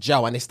started to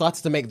gel and they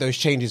started to make those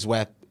changes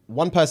where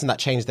one person that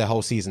changed their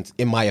whole season,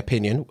 in my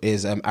opinion,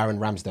 is Aaron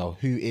Ramsdale,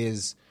 who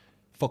is,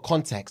 for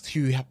context,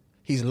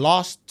 his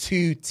last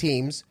 2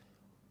 teams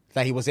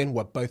that he was in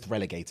were both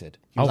relegated.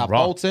 He was at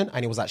Bolton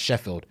and he was at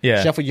Sheffield.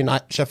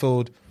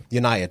 Sheffield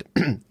United.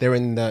 They're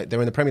in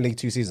the Premier League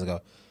 2 seasons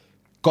ago.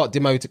 Got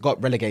demoted,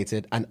 got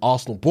relegated, and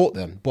Arsenal bought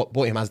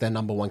him as their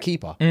number 1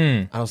 keeper.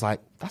 And I was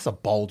like, that's a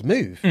bold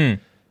move.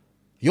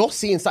 You're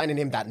seeing something in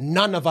him that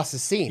none of us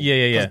have seen.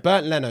 Because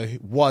Bernd Leno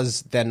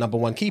was their number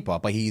 1 keeper,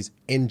 but he's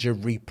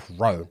injury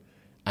prone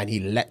and he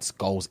lets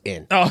goals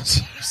in. They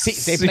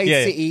played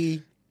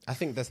City, I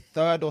think the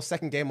 3rd or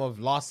 2nd game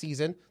of last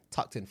season,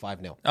 tucked in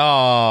 5-0.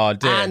 Oh,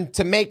 dear. And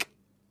to make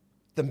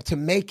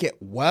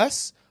it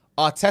worse,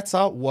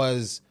 Arteta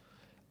was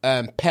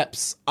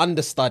Pep's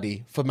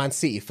understudy for Man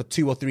City for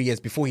 2 or 3 years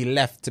before he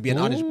left to be an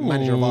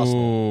manager of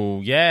Arsenal.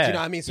 Yeah. Do you know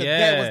what I mean? So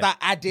there was that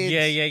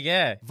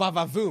added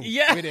vavavoom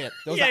with it.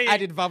 There was that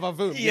added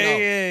vavavoom.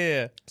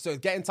 Yeah. So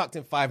getting tucked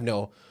in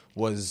 5-0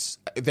 was,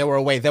 they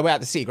were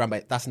at the City ground,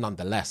 but that's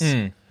nonetheless.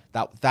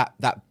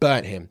 That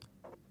burnt him.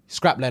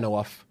 Scrapped Leno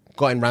off,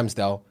 got in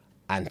Ramsdale,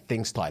 and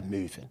things started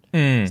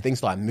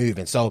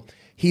moving. So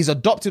he's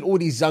adopted all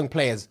these young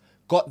players,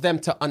 got them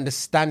to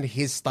understand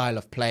his style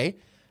of play.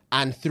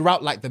 And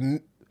throughout, I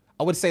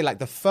would say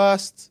the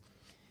first,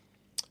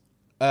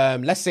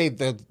 let's say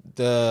the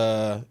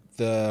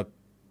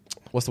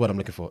what's the word I'm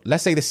looking for?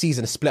 Let's say the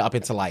season is split up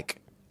into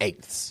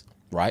eighths,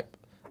 right?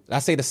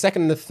 Let's say the 2nd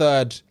and the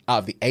 3rd out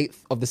of the 8th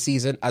of the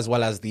season, as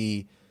well as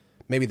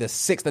maybe the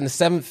 6th and the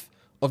 7th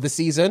of the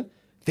season,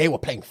 they were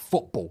playing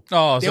football.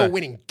 They were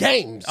winning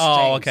games.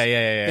 James.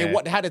 They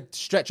had a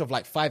stretch of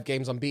 5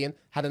 games unbeaten,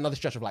 had another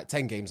stretch of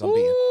 10 games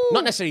unbeaten.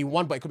 Not necessarily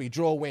one, but it could be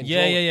draw, win,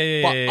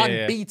 but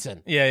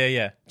unbeaten. Do you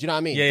know what I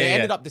mean? They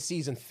ended up the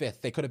season 5th.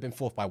 They could have been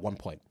 4th by 1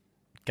 point.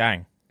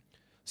 Gang.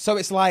 So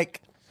it's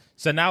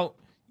So now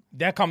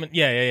they're coming.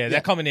 They're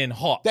coming in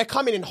hot. They're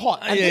coming in hot.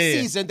 And this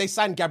season they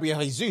signed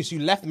Gabriel Jesus, who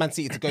left Man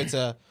City to go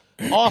to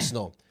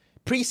Arsenal.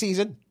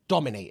 Pre-season,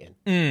 dominating.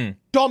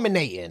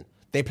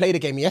 They played a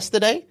game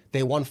yesterday.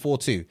 They won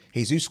 4-2.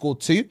 Jesus scored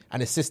 2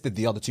 and assisted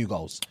the other 2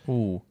 goals.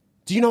 Ooh.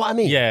 Do Do you know what I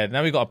mean? Yeah,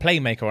 now we've got a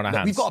playmaker on our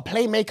hands. We've got a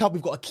playmaker,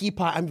 we've got a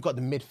keeper, and we've got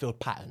the midfield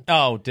pattern.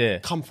 Oh, dear.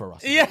 Come for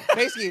us. Yeah.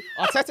 Basically,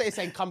 Arteta is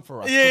saying come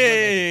for us.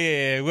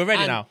 Yeah. We're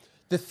ready now.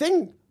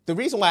 The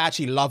reason why I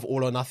actually love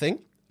All or Nothing,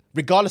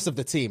 regardless of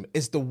the team,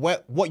 is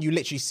what you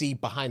literally see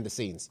behind the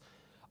scenes.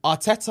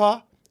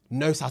 Arteta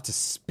knows how to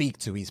speak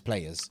to his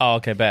players. Oh,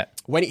 okay,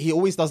 bet. When he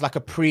always does like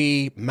a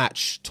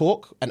pre-match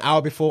talk, an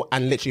hour before,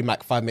 and literally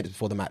like 5 minutes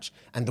before the match.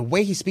 And the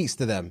way he speaks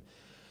to them,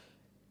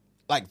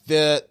 like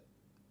the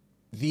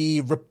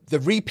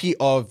repeat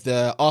of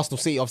the Arsenal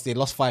City, obviously they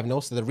lost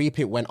 5-0, so the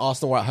repeat when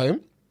Arsenal were at home,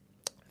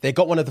 they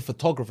got one of the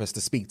photographers to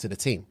speak to the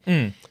team.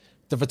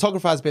 The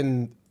photographer has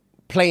been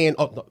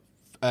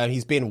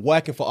he's been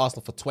working for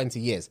Arsenal for 20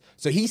 years.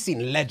 So he's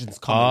seen legends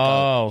come and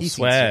go. He's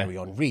seen Thierry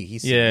Henry,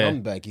 he's seen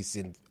Ljungberg, he's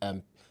seen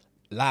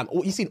Lamb,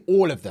 he's seen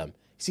all of them.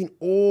 He's seen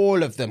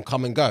all of them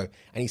come and go.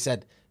 And he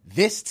said,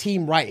 this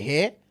team right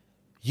here,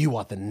 you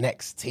are the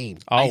next team.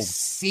 I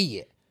see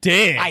it.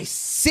 Damn. I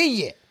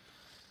see it.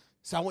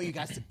 So I want you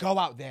guys to go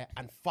out there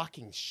and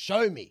fucking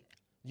show me.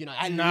 You know,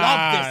 I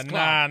love this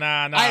club.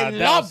 I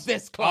love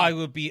this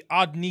club.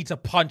 I'd need to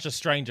punch a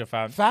stranger,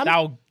 fam. Fam?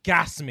 That'll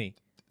gas me.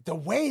 The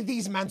way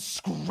these men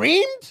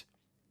screamed,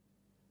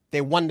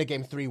 they won the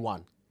game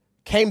 3-1.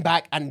 Came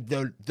back and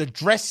the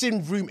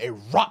dressing room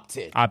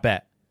erupted. I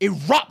bet.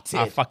 Erupted.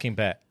 I fucking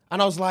bet.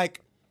 And I was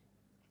like,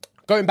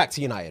 going back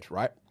to United,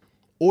 right?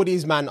 All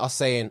these men are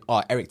saying,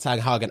 Eric Ten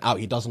Hag out,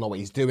 he doesn't know what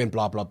he's doing,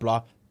 blah, blah,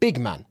 blah. Big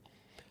man.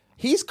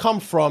 He's come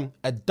from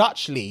a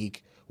Dutch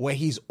league where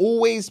he's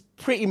always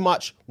pretty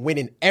much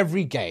winning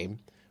every game,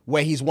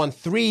 where he's won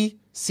 3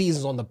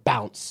 seasons on the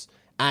bounce,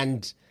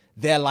 and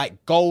their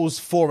like goals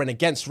for and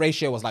against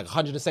ratio was like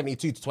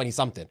 172 to 20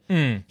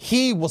 something.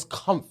 He was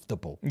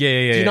comfortable.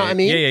 Yeah. Do you know what I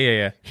mean?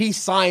 Yeah. He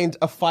signed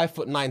a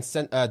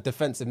 5'9"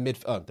 defensive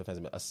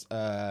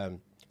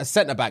a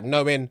centre back,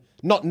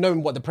 not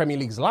knowing what the Premier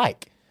League's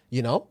like,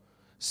 you know?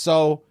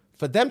 So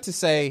for them to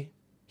say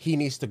he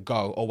needs to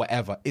go or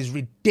whatever is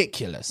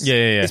ridiculous.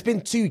 Yeah. It's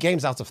been 2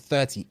 games out of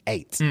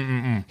 38.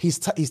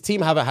 His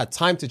team haven't had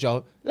time to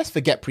gel. Let's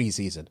forget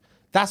preseason.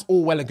 That's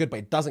all well and good, but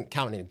it doesn't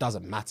count and it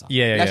doesn't matter.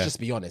 Let's just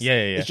be honest. Yeah.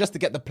 It's just to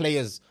get the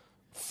players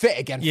fit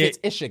again,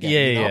 fit-ish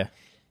again. You know?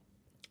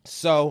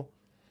 So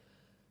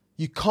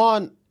you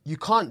can't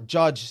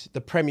judge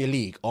the Premier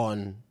League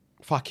on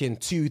fucking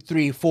 2,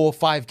 3, 4,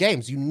 5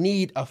 games. You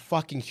need a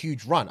fucking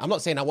huge run. I'm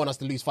not saying I want us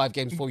to lose 5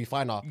 games before we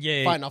find our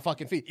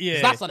fucking feet.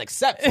 Yeah. That's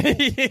unacceptable.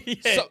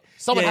 So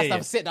someone has to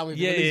have a sit down with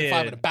you and lose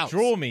 5 at a bounce.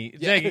 Draw me.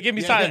 Jake, give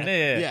me something.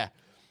 Yeah.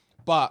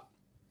 But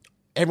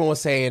everyone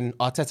was saying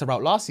Arteta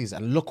out last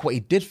season. Look what he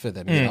did for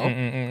them, you know?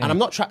 And I'm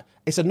not trying...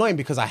 It's annoying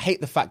because I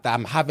hate the fact that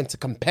I'm having to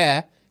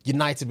compare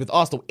United with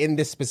Arsenal in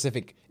this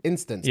specific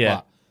instance. Yeah.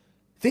 But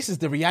this is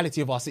the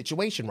reality of our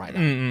situation right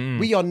now.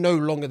 We are no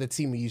longer the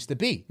team we used to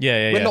be.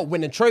 We're not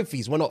winning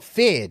trophies. We're not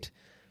feared.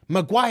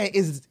 Maguire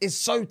is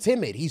so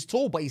timid. He's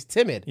tall, but he's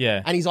timid.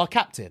 Yeah. And he's our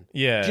captain.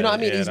 Yeah. Do you know what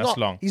I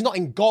mean? He's not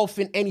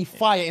engulfing any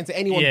fire into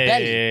anyone's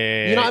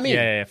belly. You know what I mean?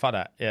 Yeah, fuck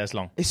that. Yeah, it's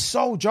long. It's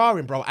so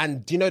jarring, bro.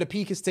 And do you know the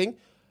peakest thing?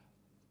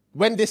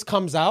 When this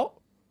comes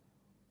out,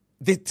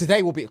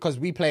 today will be, because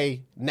we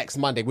play next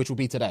Monday, which will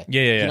be today.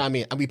 Yeah. Do you know what I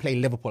mean? And we play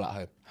Liverpool at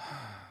home.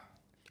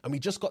 And we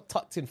just got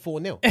tucked in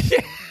 4-0.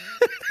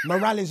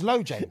 Morale is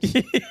low, James.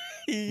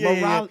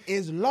 Morale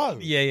is low.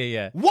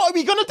 Yeah. What are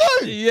we going to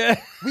do?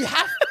 Yeah. We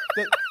have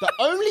the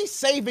only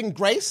saving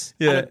grace,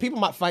 and people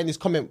might find this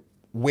comment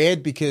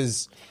weird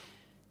because,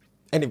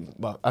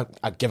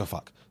 I give a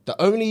fuck.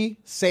 The only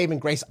saving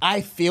grace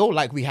I feel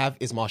like we have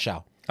is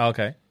Martial.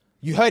 Okay.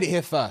 You heard it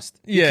here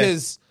first. Yeah.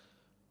 Because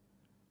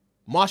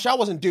Martial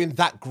wasn't doing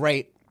that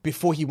great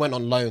before he went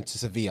on loan to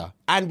Sevilla.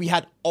 And we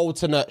had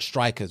alternate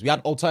strikers. We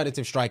had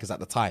alternative strikers at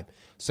the time.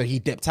 So he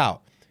dipped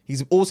out.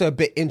 He's also a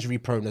bit injury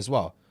prone as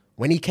well.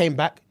 When he came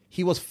back,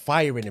 he was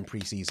firing in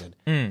preseason.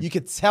 You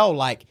could tell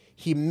like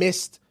he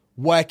missed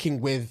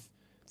working with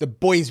the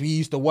boys we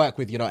used to work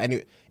with, you know,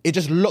 and it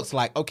just looks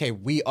like, okay,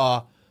 we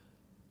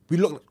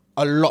look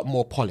a lot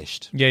more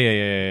polished.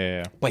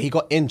 Yeah. But he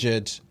got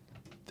injured,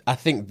 I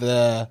think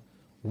the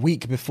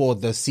week before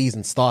the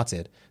season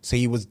started. So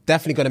he was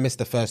definitely going to miss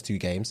the first 2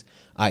 games,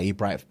 i.e.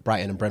 Brighton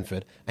and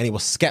Brentford. And he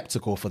was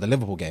skeptical for the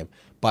Liverpool game.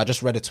 But I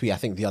just read a tweet, I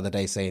think the other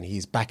day, saying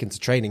he's back into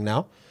training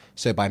now.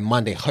 So by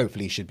Monday,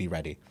 hopefully he should be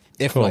ready.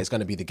 If not, it's going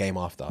to be the game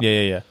after.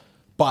 Yeah.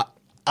 But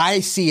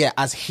I see it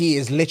as he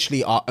is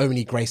literally our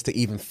only grace to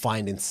even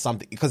finding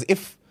something. Because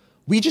if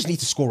we just need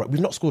to score, we've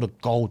not scored a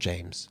goal,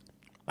 James.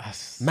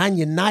 Man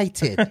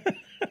United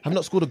have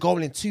not scored a goal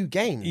in 2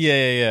 games.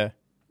 Yeah.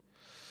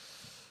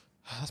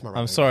 That's my rant.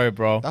 I'm sorry,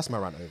 bro. That's my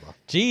rant over.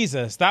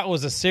 Jesus, that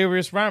was a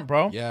serious rant,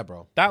 bro. Yeah,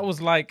 bro. That was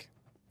like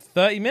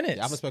 30 minutes.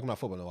 Yeah, I haven't spoken about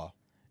football in a while.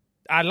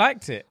 I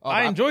liked it.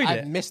 I enjoyed it.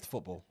 I've missed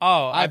football.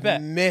 Oh, I've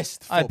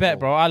missed football. I bet,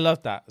 bro. I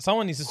love that.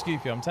 Someone needs to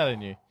scoop you, I'm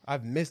telling you. I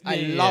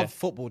love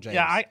football, James.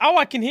 Yeah,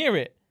 I can hear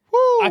it. Woo!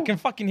 I can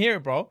fucking hear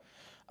it, bro.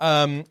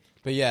 But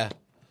yeah,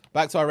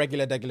 back to our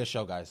regular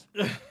show, guys.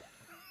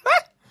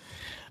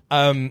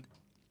 Thank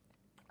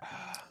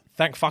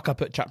fuck I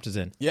put chapters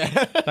in. Yeah.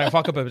 Thank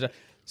fuck I put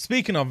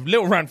Speaking of,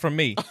 little rant from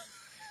me.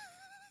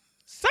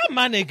 Some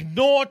man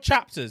ignore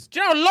chapters. Do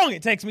you know how long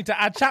it takes me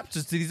to add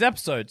chapters to these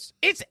episodes?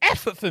 It's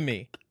effort for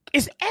me.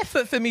 It's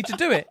effort for me to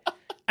do it.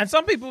 And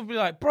some people will be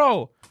like,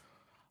 bro,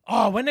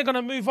 when they're going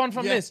to move on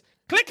from this?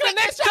 Click the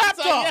next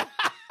chapter. Yeah.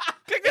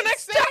 Click the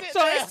next chapter.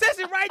 It says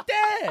it right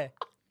there.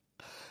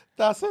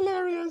 That's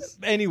hilarious.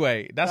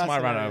 Anyway, that's my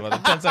rant over. The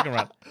 10-second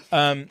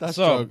rant. That's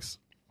jokes.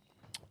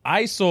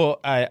 I saw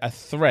a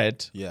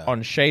thread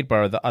on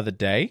Shadeborough the other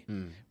day,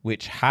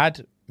 which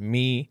had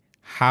me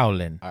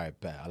howling. All right,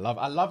 bet. I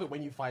love it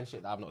when you find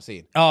shit that I've not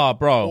seen. Oh,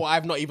 bro. Or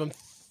I've not even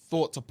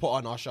thought to put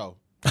on our show.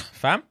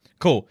 Fam?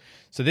 Cool.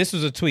 So this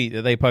was a tweet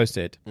that they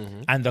posted,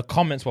 and the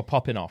comments were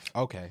popping off.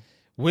 Okay.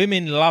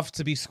 Women love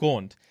to be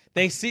scorned.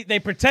 They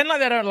pretend like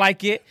they don't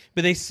like it,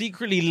 but they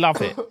secretly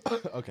love it.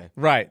 Okay.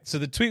 Right. So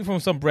the tweet from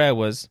Sombrero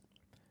was,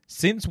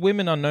 since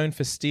women are known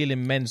for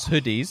stealing men's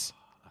hoodies...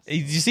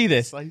 Did you see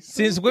this?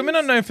 Since women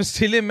are known for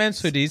stealing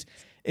men's hoodies,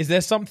 is there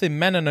something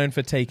men are known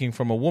for taking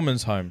from a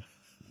woman's home?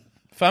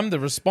 Fam, the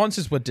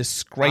responses were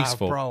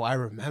disgraceful. Bro, I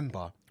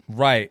remember.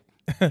 Right.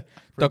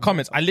 The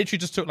comments, I literally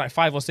just took like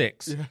 5 or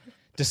 6. Yeah.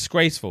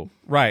 Disgraceful.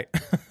 Right.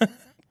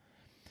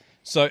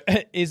 So,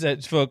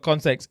 for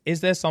context,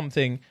 is there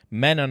something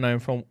men are known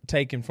for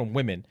taking from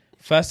women?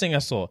 First thing I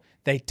saw,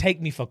 they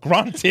take me for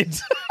granted.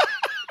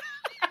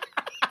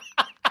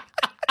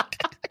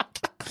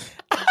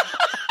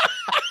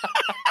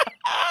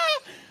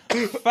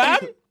 Fam,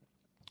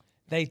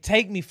 they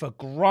take me for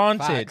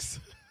granted. Facts.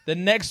 The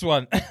next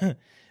one,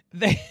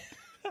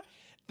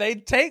 they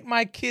take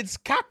my kids'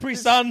 Capri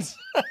Suns.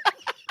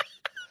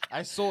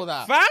 I saw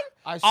that. Fam,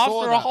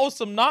 after a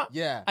wholesome nut,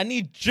 yeah, I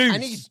need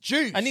juice.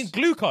 I need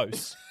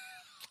glucose.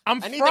 I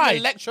need fried.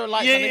 them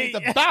electrolytes. Yeah, I need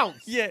to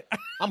bounce. Yeah,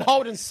 I'm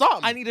holding some.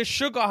 I need a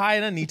sugar high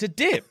and I need to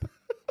dip.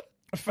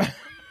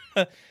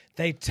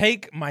 They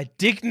take my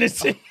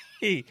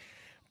dignity,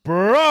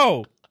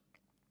 bro.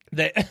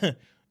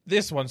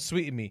 This one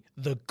sweetened me.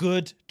 The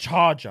good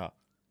charger.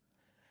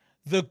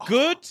 The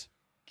good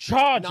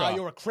charger. Nah,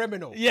 you're a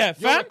criminal. Yeah,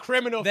 you're fam. a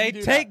criminal. They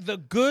take the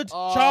good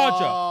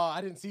charger. Oh, I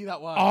didn't see that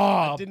one.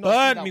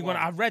 Burned me when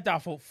I read that. I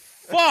thought,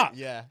 fuck.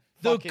 Yeah.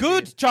 The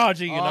good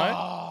charger, you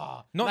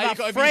know? Not now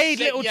that frayed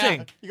little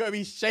thing. You gotta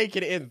be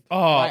shaking it in.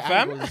 Oh,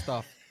 fam. And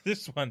stuff.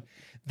 This one.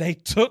 They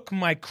took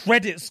my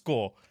credit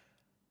score.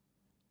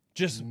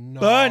 Just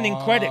burning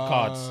credit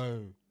cards.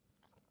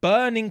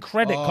 Burning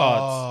credit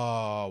cards.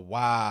 Oh,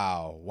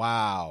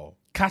 wow.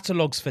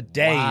 Catalogs for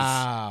days.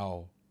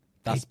 Wow.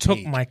 They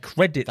took my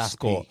credit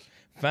score. Peak.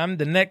 Fam,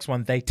 the next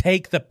one, they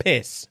take the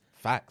piss.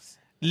 Facts.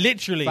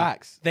 Literally.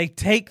 Facts. They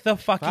take the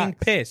fucking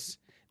piss.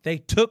 They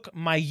took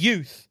my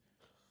youth.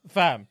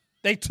 Fam,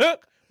 they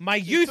took my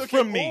youth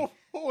from me.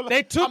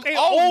 They took it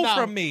all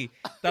from me.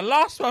 The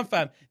last one,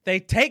 fam, they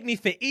take me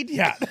for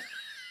idiot.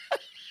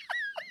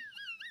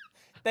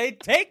 They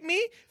take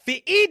me for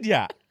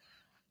idiot.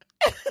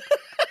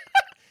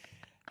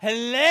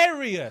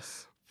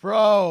 Hilarious.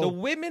 Bro. The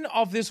women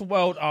of this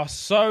world are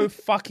so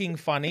fucking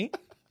funny.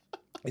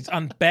 It's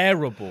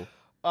unbearable.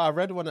 I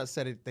read one that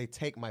said they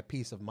take my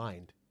peace of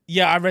mind.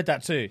 Yeah, I read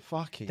that too.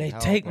 Fucking They hell,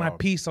 take bro. my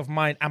peace of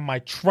mind and my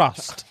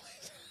trust.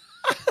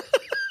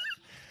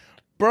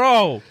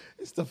 Bro.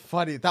 It's the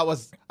funny.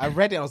 I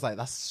read it. I was like,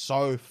 that's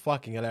so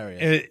fucking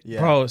hilarious.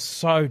 Bro,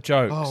 so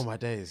jokes. Oh, my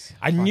days.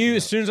 I knew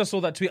as soon as I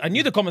saw that tweet, I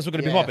knew the comments were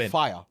going to be popping.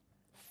 Fire.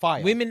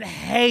 Women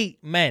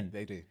hate men.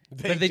 They do.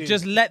 But they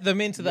just let them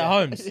into their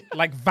homes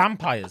like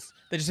vampires.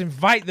 They just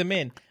invite them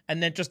in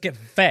and then just get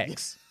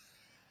vexed.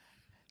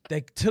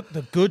 They took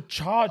the good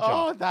charger.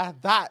 Oh,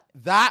 that's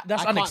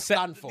I can't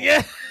stand for.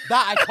 Yeah.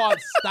 That I can't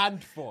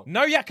stand for.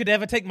 No yak could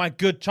ever take my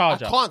good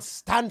charger. I can't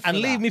stand for and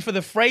that. leave me for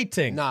the frayed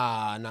thing.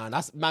 Nah,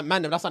 that's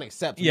man, that's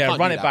unacceptable. Yeah, you can't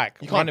run do it that. back.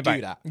 You can't run it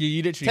do back. that.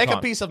 You literally take can't.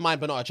 a peace of mind,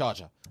 but not a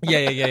charger.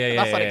 Yeah.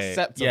 That's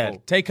unacceptable. Yeah,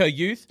 take her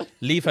youth,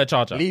 leave her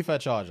charger. Leave her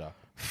charger.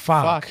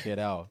 Fuck it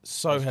out.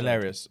 So that's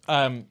hilarious.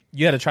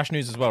 You had a trash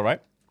news as well,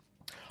 right?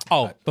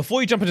 Oh,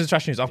 before you jump into the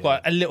trash news, I've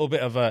got a little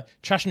bit of a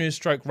trash news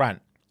stroke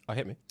rant. Oh,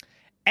 hit me.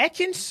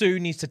 Ekin Su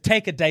needs to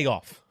take a day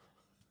off.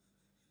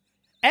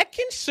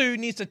 Ekin Su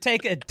needs to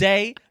take a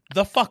day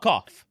the fuck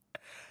off.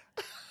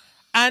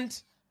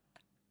 And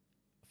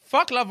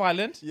fuck Love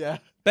Island. Yeah.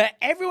 But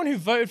everyone who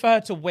voted for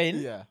her to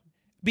win,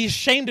 be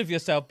ashamed of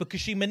yourself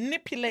because she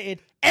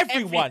manipulated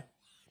everyone.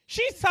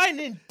 She's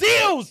signing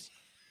deals.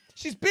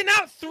 She's been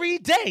out 3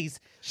 days.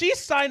 She's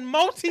signed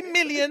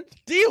multi-million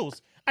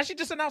deals. And she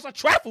just announced a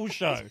travel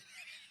show.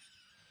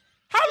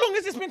 How long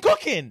has this been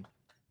cooking?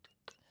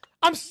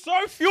 I'm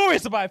so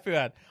furious about it,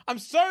 Fuad. I'm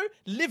so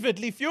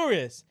lividly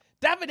furious.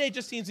 Davide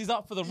just seems he's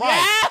up for the ride.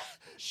 Yeah!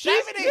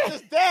 Davide's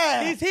just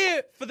there. He's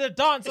here for the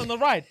dance on the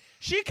ride.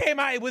 She came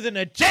at it with an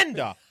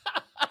agenda.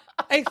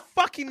 A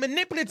fucking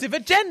manipulative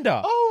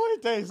agenda. Oh,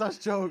 my days. That's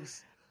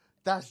jokes.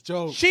 That's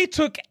jokes. She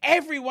took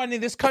everyone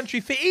in this country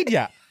for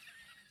idiot.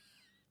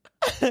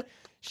 A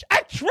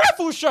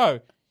travel show.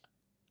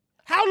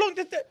 How long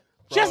did that...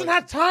 She hasn't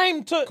had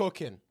time to...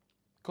 Cooking.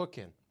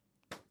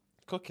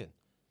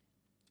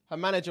 her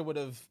manager would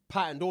have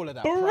patterned all of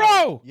that.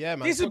 Bro! Yeah,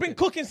 man. This has been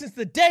cooking since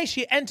the day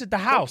she entered the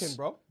house. Cooking,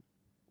 bro.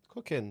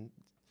 Cooking.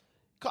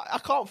 I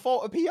can't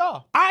fault a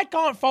PR. I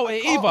can't fault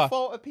it either. Can't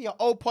fault a PR.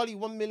 Old Polly,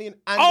 1 million.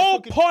 And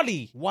Old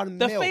Polly. 1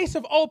 The mil. face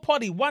of Old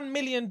Polly, £1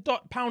 million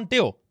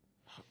deal.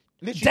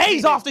 Literally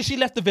Days after she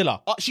left the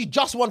villa. She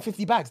just won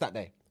 50 bags that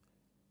day.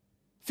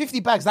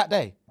 50 bags that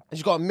day. And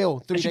she got a mil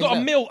 3 days She got a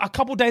later. meal a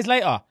couple days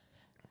later.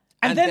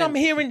 And then I'm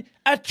hearing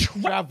a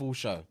travel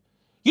show.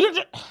 You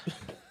don't.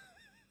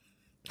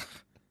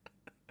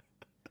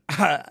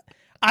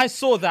 I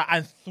saw that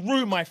and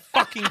threw my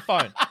fucking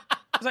phone.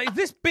 I was like, is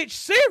this bitch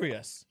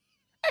serious?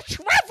 A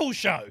travel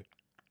show?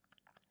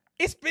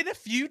 It's been a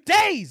few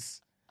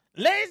days.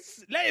 Let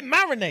it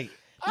marinate.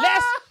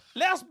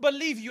 Let us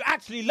believe you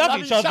actually love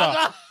each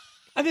other.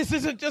 And this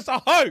isn't just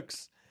a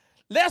hoax.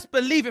 Let us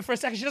believe it for a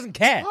second. She doesn't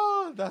care.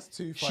 Oh, that's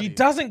too funny. She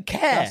doesn't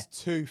care.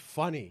 That's too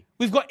funny.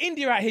 We've got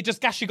India out here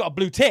just she got a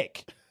blue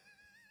tick.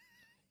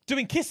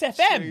 Doing Kiss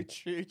FM.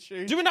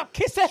 True. Doing up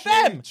Kiss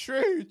FM.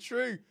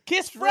 True.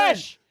 Kiss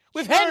Fresh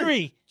with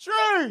Henry.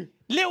 True.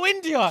 Little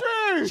India.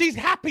 True. She's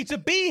happy to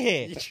be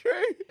here.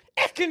 True.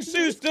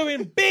 Ekin-Su's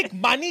doing big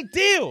money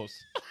deals.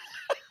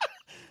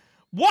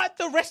 What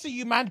the rest of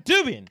you man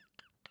doing?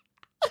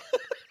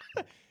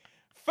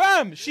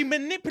 Fam, she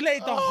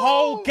manipulated the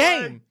whole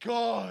game. Oh my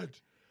God.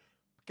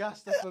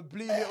 Gassed up a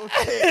blue little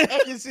tick.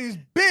 Ekin-Su's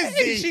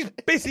busy. She's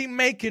busy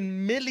making $1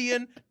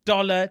 million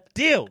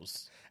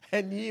deals.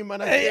 And you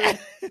man are doing...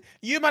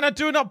 You man are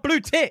doing up blue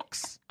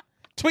ticks.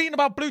 Tweeting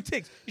about blue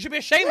ticks. You should be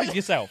ashamed of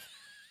yourself.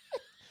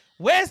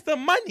 Where's the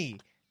money?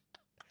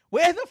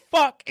 Where the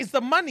fuck is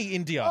the money,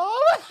 India?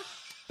 Oh.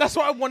 That's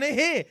what I want to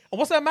hear. And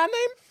what's that man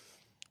name?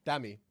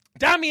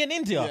 Dammy in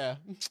India.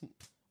 Yeah.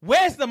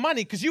 Where's the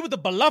money? Because you were the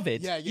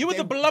beloved. Yeah, you were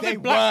the they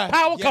beloved black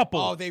power couple.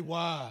 Oh, they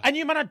were. And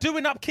you man are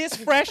doing up Kiss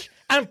Fresh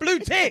and blue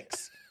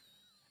ticks.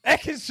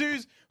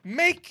 Ekin-Su's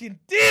making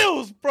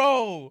deals,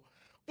 bro.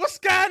 What's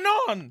going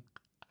on?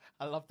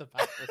 I love the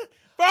passion.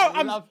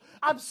 Bro,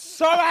 I'm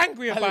so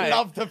angry about it. I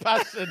love the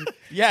passion.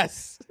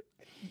 Yes.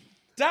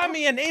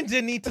 Dammy and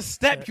India need to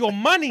step your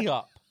money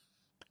up.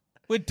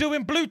 We're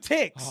doing blue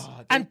ticks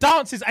and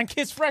dances and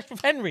Kiss Fresh with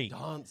Henry.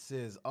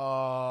 Dances.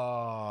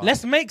 Oh.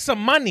 Let's make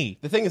some money.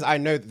 The thing is, I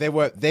know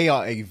they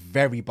are a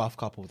very buff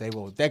couple.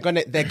 They're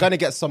gonna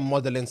get some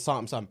modeling,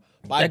 something.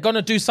 But They're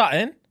gonna do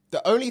something.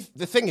 The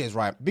thing is,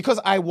 right, because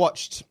I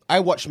watched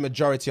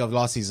majority of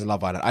last season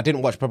Love Island. I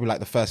didn't watch probably like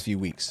the first few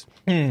weeks.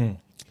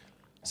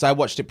 So I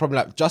watched it probably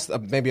like just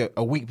maybe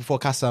a week before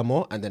Casa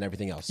Amor and then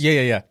everything else.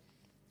 Yeah.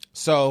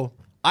 So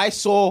I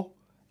saw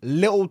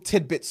little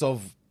tidbits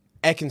of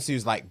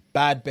Ekin-Su's like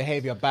bad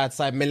behavior, bad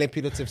side,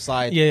 manipulative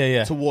side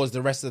towards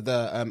the rest of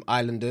the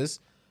islanders.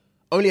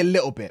 Only a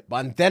little bit.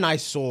 And then I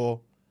saw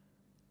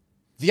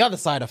the other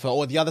side of her,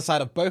 or the other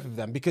side of both of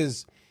them,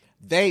 because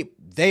they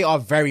are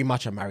very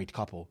much a married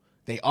couple.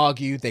 They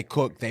argue, they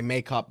cook, they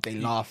make up, they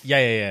laugh.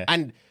 Yeah.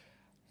 And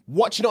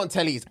watching it on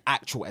telly is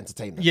actual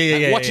entertainment.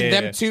 Watching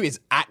them two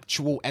is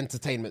actual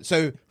entertainment.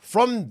 So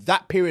from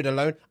that period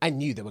alone, I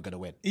knew they were going to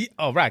win.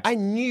 Oh, right. I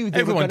knew they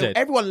were Everyone going to win. did.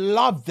 Everyone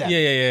loved them.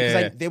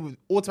 Yeah. Because they were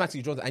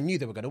automatically drawn. I knew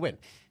they were going to win.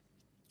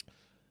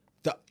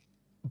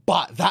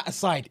 But that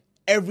aside,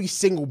 every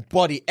single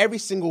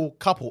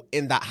couple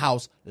in that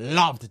house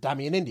loved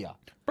Dammy and India.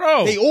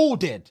 Bro. They all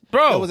did.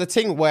 Bro. There was a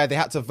thing where they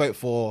had to vote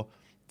for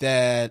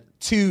their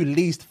two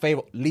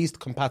least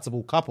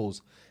compatible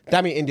couples.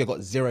 Dammy and India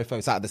got 0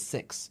 votes out of the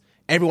 6.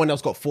 Everyone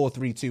else got 4,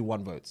 3, 2,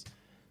 1 votes.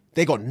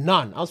 They got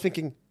none. I was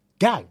thinking,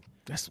 gang,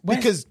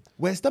 because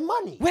where's the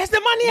money? Where's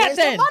the money at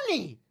then?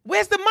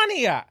 Where's the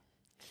money at?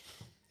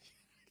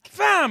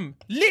 Fam,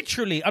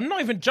 literally, I'm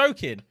not even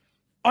joking.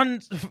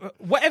 On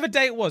whatever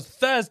day it was,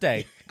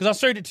 Thursday, because I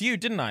showed it to you,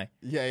 didn't I?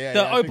 Yeah.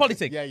 The O-Poly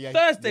thing. Yeah.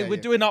 Thursday,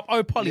 we're doing up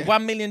O-Poly,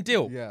 1 million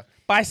deal. Yeah.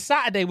 By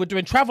Saturday, we're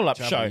doing Travel Up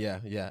show.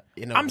 Yeah.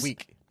 In a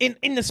week.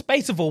 In the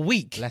space of a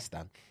week. Less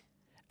than.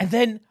 And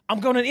then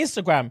I'm going on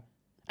Instagram,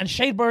 and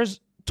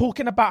Shadebur's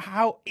talking about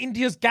how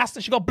India's gassed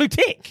and she got blue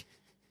tick.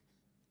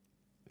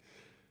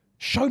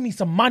 Show me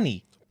some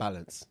money.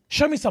 Balance.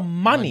 Show me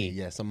some money.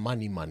 Yeah, some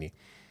money.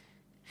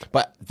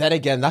 But then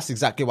again, that's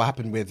exactly what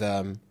happened with...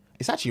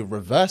 it's actually a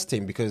reverse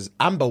thing because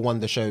Amber won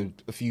the show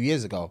a few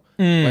years ago.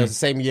 Where it was the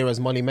same year as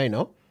Molly May,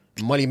 no?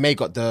 Molly May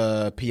got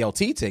the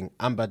PLT thing.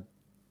 Amber,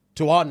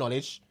 to our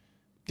knowledge...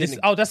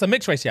 that's a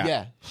mixed race, yeah?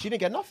 Yeah, she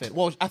didn't get nothing.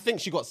 Well, I think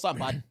she got some,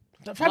 but...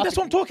 Fam, that's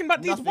what I'm talking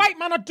about. These white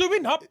men are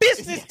doing her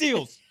business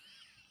deals.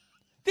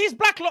 These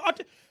black lot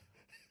are...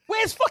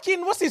 Where's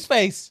fucking... What's his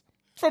face?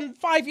 From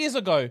 5 years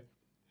ago.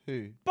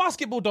 Who?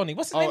 Basketball Donny.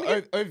 What's his name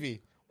again?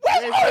 Ovi.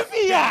 Where's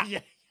Ovi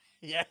at?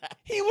 Yeah.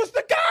 He was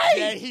the guy.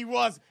 Yeah, he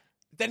was.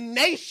 The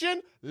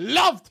nation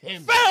loved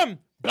him. Fam.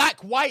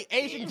 Black, white,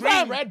 Asian,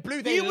 green, red,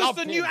 blue, they loved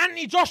him. He was the new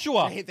Anthony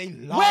Joshua. They loved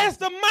him. Where's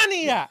the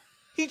money at?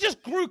 He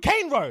just grew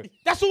cane row.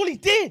 That's all he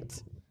did.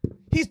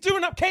 He's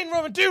doing up cane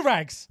row and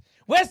do-rags.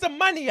 Where's the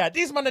money at?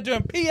 These men are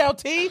doing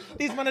PLT.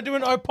 These men are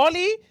doing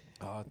O-Poly.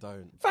 Oh,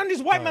 don't. Fam,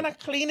 these white men are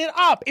cleaning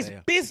up. It's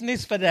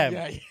business for them.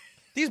 Yeah.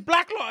 These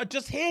black lot are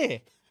just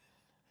here.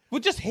 We're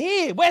just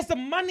here. Where's the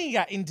money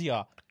at,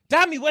 India?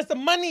 Dammy, where's the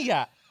money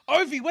at?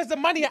 Ovi, where's the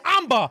money at?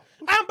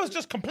 Amber's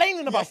just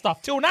complaining about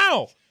stuff till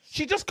now.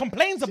 She just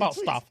complains about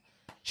stuff.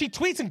 She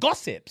tweets and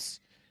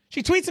gossips.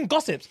 She's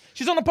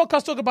on a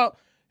podcast talking about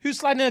who's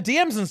sliding her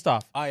DMs and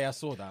stuff. Oh, yeah, I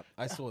saw that.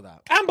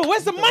 Amber,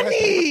 where's the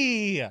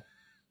money?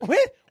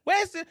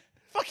 Where's the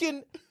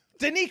fucking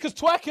Danika's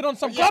twerking on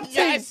some club team?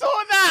 Yeah, I saw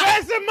that.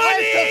 Where's the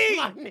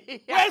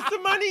money? Where's the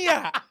money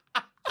at?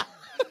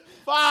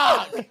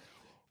 Fuck.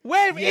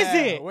 Where is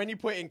it? When you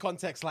put it in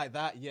context like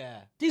that,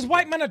 yeah. These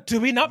white men are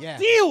doing up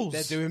deals.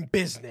 They're doing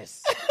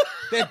business.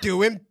 They're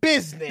doing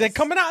business. They're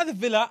coming out of the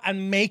villa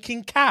and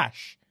making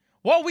cash.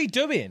 What are we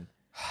doing?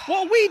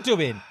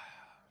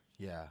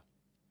 Yeah.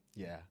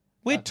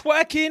 We're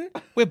twerking,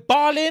 we're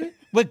barling,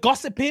 we're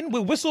gossiping,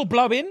 we're whistle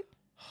blowing.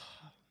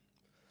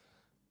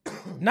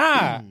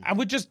 And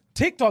we're just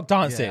TikTok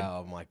dancing. Yeah,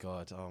 oh my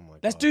God.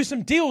 Let's do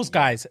some deals,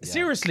 guys.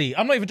 Seriously,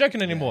 I'm not even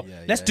joking anymore.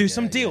 Let's do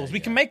some deals. We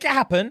can make it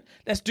happen.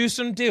 Let's do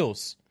some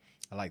deals.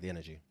 I like the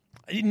energy.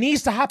 It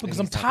needs to happen because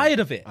I'm tired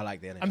of it. I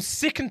like the energy. I'm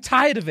sick and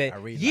tired of it.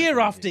 Year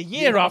after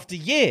year after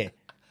year.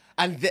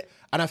 And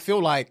I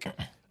feel like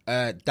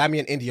Dami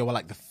and India were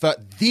like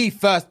the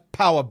first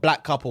power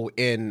black couple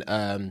in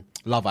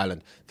Love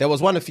Island. There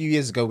was one a few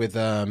years ago with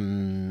I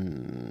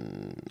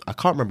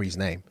can't remember his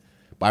name,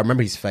 but I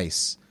remember his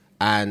face.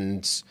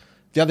 And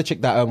the other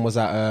chick that was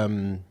at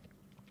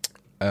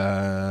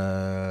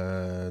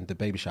the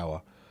baby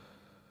shower.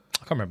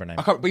 I can't remember her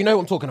name. But you know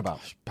what I'm talking about.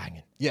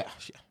 Banging. Yeah.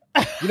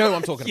 You know what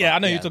I'm talking about. Yeah, I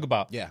know who you're talking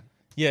about. Yeah.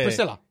 Yeah.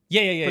 Priscilla.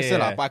 Yeah.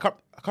 Priscilla. But I can't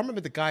remember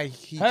the guy.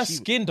 Her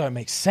skin don't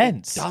make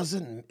sense.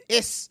 Doesn't.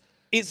 It's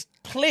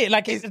clear.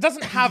 Like it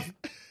doesn't have.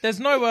 There's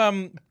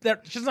no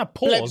she doesn't have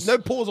pores. No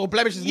pores or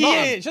blemishes.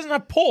 Yeah, she doesn't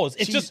have pores.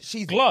 It's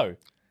she's glow.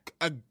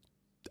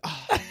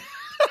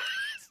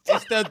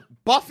 It's the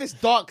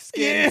buffest dark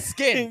skin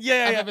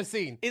I've ever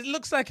seen. It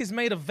looks like it's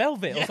made of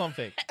velvet or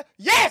something.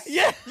 Yes.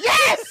 It's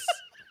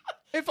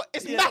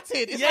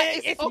matted.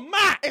 It's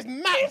matte. It's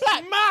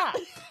matte.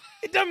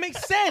 It doesn't make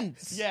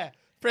sense. Yeah.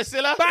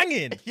 Priscilla.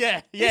 Banging.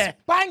 Yeah. It's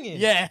banging.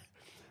 Yeah.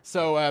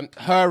 So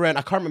her and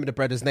I can't remember the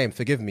brother's name.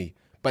 Forgive me,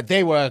 but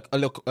they were a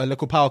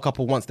local power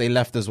couple once they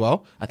left as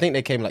well. I think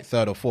they came like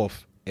third or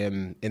fourth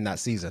in that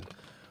season,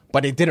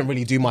 but it didn't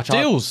really do much.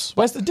 Deals.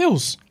 Where's the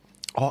deals?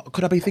 Oh,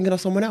 could I be thinking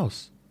of someone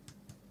else?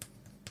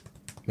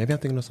 Maybe I'm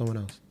thinking of someone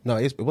else. No,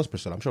 it was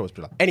Priscilla. I'm sure it was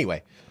Priscilla.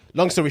 Anyway,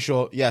 long story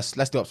short, yes,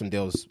 let's do up some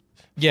deals.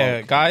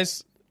 Yeah,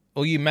 guys,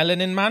 all you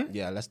melanin man.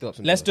 Yeah, let's do up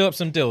some. Let's do up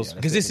some deals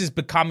because this is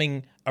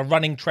becoming a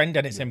running trend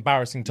and it's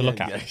embarrassing to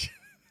look at.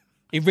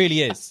 It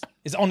really is.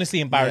 It's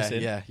honestly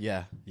embarrassing.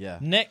 Yeah.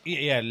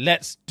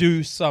 Let's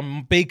do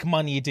some big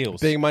money deals.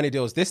 Big money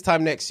deals. This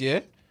time next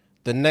year,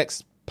 the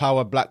next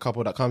power black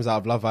couple that comes out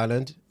of Love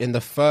Island in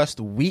the first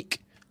week.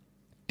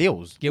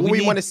 Deals. Yeah,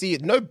 we want to see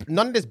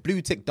none of this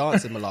blue tick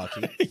dancing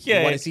malarkey.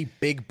 We want to see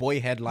big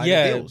boy headline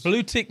deals.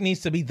 Blue tick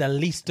needs to be the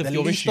least of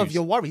your issues. Of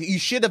your worries. You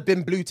should have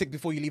been blue tick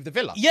before you leave the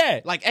villa.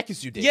 Yeah, like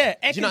Ekisu did. Yeah,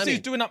 Ekisu's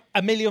doing up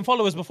 1 million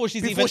followers before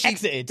she's even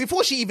exited.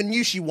 Before she even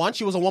knew she won,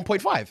 she was on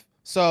 1.5.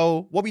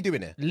 So what are we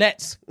doing here?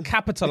 Let's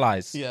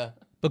capitalize.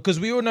 Because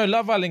we all know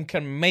Love Island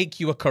can make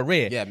you a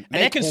career. Yeah,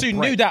 and Ekisu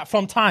knew that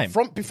from time.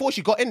 Before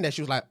she got in there,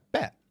 she was like,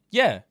 bet.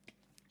 Yeah,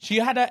 she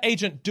had her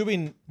agent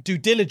doing due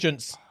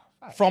diligence.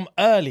 From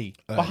early,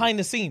 behind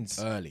the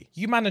scenes. Early.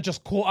 You man are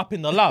just caught up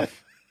in the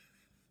love.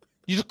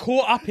 You just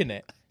caught up in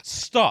it.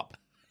 Stop.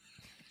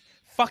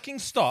 Fucking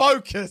stop.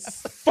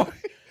 Focus.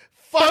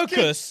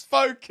 Focus. Focus.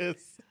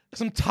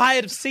 Because I'm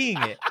tired of seeing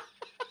it.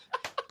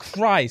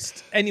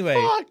 Christ.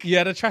 Anyway, you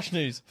had a trash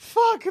news.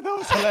 Fuck, that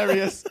was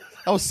hilarious.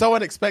 That was so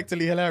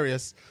unexpectedly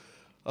hilarious.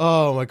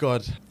 Oh my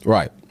God.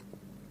 Right.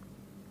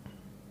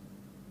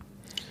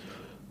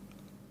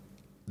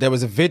 There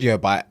was a video,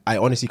 but I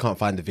honestly can't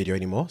find the video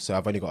anymore, so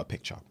I've only got a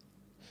picture.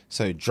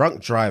 So,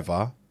 drunk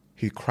driver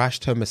who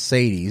crashed her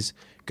Mercedes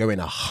going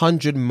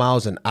 100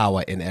 miles an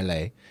hour in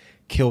LA,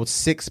 killed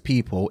 6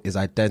 people, is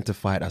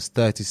identified as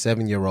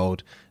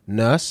 37-year-old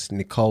nurse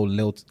Nicole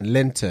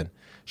Linton.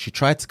 She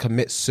tried to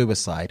commit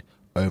suicide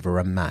over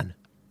a man.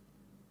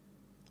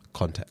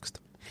 Context.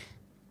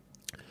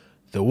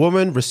 The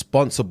woman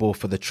responsible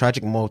for the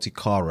tragic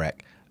multi-car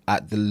wreck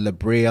at the La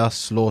Brea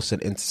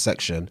Slauson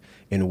intersection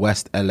in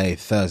West LA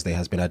Thursday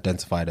has been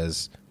identified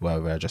as,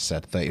 well, I just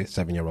said,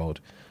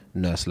 37-year-old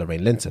nurse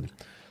Lorraine Linton.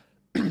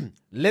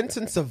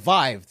 Linton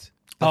survived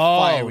the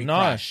fiery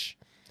crash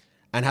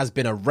and has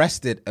been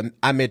arrested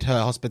amid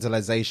her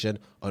hospitalization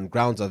on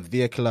grounds of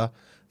vehicular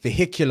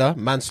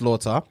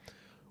manslaughter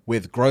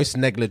with gross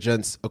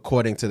negligence,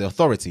 according to the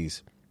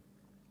authorities.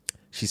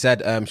 She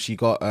said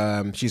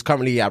she's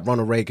currently at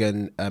Ronald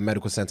Reagan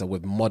Medical Center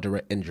with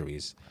moderate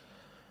injuries.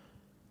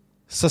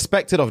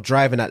 Suspected of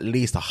driving at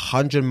least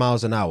 100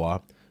 miles an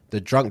hour, the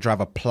drunk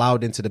driver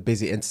plowed into the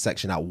busy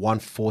intersection at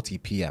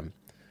 1:40 p.m.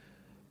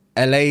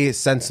 LA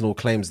Sentinel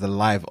claims the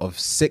life of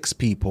 6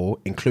 people,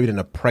 including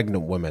a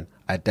pregnant woman,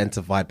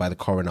 identified by the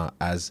coroner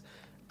as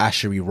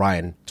Ashery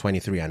Ryan,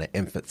 23, and an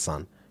infant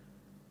son.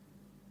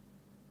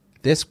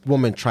 This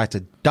woman tried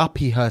to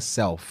duppy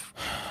herself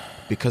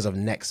because of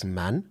next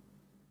man.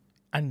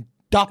 And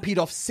Duppied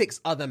off 6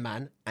 other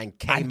man and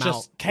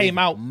came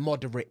out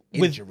moderate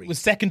injury with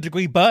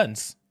 2nd-degree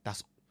burns.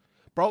 That's,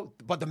 bro.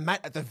 But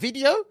the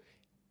video,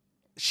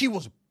 she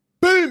was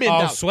booming.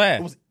 I down. swear,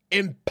 it was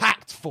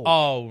impactful.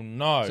 Oh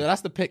no! So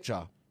that's the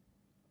picture.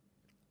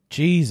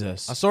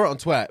 Jesus, I saw it on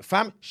Twitter.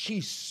 Fam,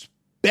 she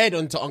sped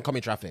onto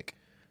oncoming traffic.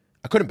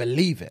 I couldn't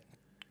believe it.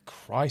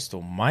 Christ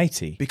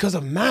Almighty! Because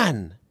of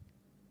man.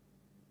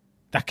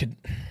 That could,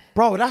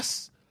 bro.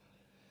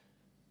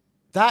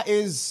 That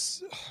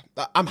is.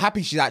 I'm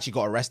happy she actually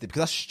got arrested because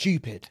that's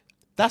stupid.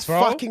 That's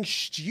fucking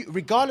stupid.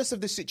 Regardless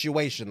of the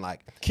situation,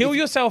 like kill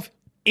yourself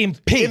in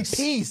peace. In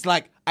peace,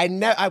 like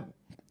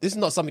this is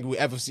not something we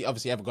ever see.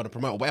 Obviously, ever going to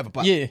promote or whatever.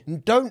 But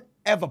don't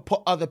ever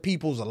put other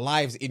people's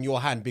lives in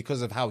your hand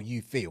because of how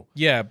you feel.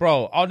 Yeah,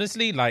 bro.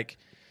 Honestly, like,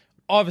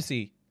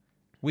 obviously,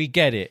 we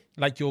get it.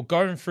 Like, you're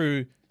going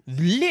through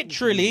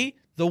literally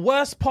the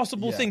worst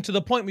possible thing to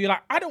the point where you're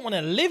like, I don't want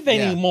to live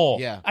anymore.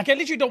 Yeah. Like, I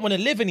literally don't want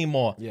to live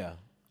anymore. Yeah.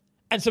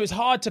 And so it's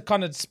hard to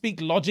kind of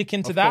speak logic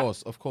into that.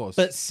 Of course.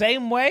 But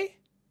same way.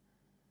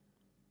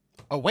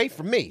 Away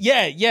from me.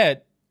 Yeah.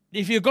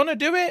 If you're going to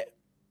do it,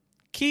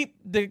 keep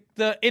the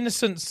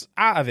innocence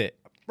out of it.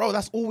 Bro,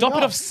 that's all we Dump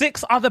ask. it off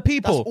 6 other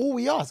people. That's all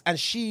we ask. And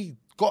she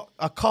got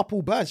a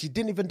couple burns. She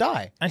didn't even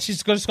die. And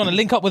she's just going to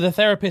link up with a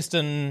therapist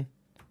and...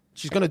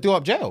 She's going to do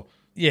up jail.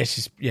 Yeah,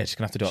 she's going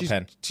to have to do up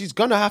pen. She's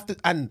going to have to...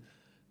 And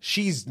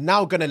she's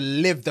now going to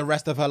live the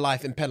rest of her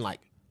life in pen like,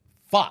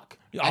 fuck.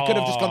 I could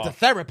have just gone to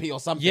therapy or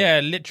something.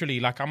 Yeah, literally.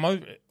 Like, I'm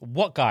over...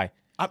 What guy?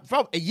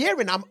 Bro, a year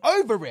in, I'm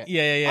over it.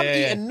 Yeah. I'm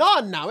eating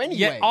naan now anyway.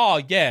 Yeah.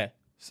 Oh, yeah.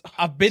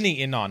 I've been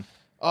eating naan.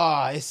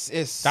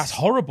 It's... That's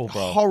horrible,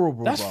 bro.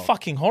 Horrible, That's bro.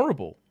 fucking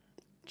horrible.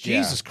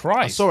 Jesus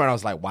Christ. I saw it and I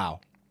was like,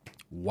 wow.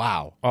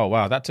 Oh,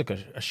 wow. That took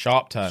a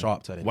sharp turn.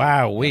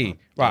 Wow, Right,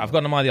 I've got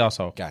an Am I the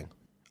Arsehole? Gang.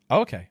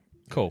 Oh, okay,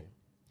 cool.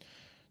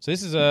 So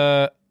this is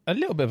a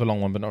little bit of a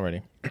long one, but not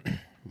really.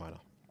 Minor.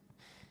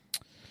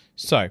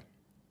 So,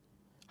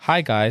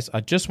 hi guys,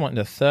 I just wanted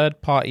a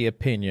third-party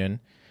opinion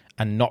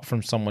and not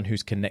from someone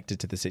who's connected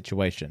to the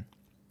situation.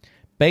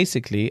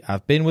 Basically,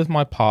 I've been with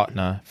my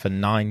partner for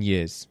 9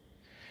 years.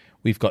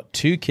 We've got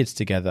 2 kids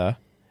together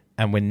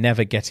and we're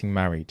never getting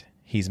married.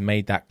 He's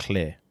made that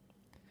clear.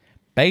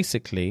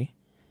 Basically,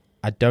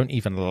 I don't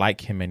even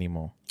like him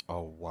anymore.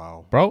 Oh,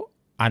 wow. Bro,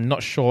 I'm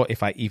not sure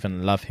if I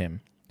even love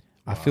him.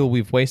 I feel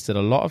we've wasted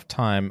a lot of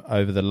time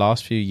over the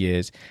last few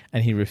years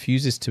and he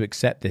refuses to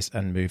accept this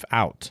and move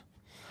out.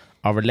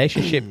 Our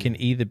relationship can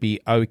either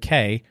be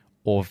okay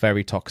or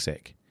very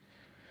toxic.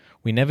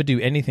 We never do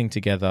anything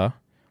together.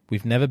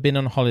 We've never been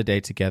on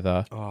holiday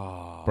together.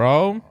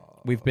 Bro,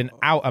 we've been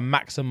out a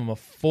maximum of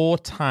 4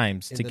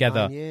 times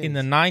together. In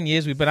the 9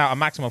 years, we've been out a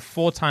maximum of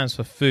 4 times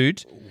for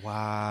food.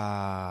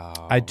 Wow.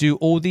 I do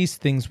all these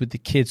things with the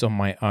kids on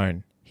my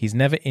own. He's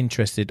never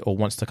interested or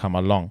wants to come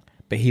along,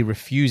 but he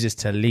refuses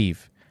to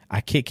leave.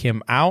 I kick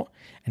him out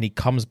and he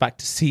comes back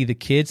to see the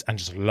kids and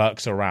just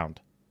lurks around.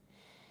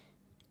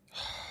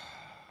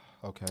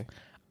 Okay.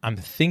 I'm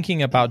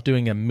thinking about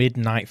doing a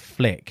midnight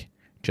flick,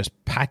 just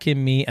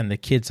packing me and the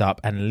kids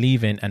up and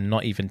leaving and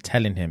not even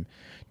telling him,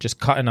 just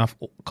cutting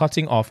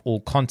off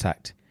all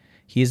contact.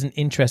 He isn't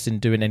interested in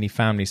doing any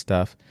family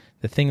stuff.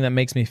 The thing that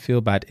makes me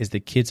feel bad is the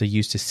kids are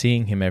used to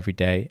seeing him every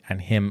day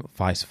and him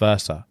vice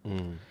versa.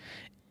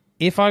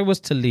 If I was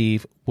to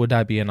leave, would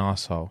I be an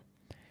arsehole?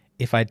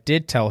 If I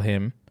did tell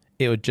him,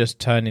 it would just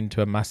turn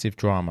into a massive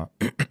drama.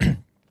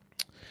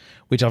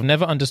 Which I've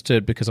never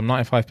understood because I'm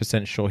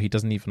 95% sure he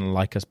doesn't even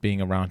like us being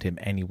around him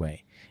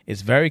anyway.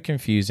 It's very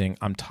confusing.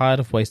 I'm tired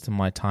of wasting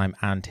my time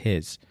and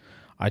his.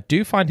 I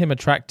do find him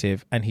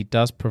attractive and he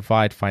does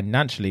provide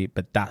financially,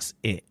 but that's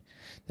it.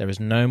 There is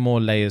no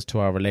more layers to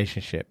our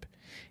relationship.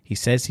 He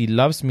says he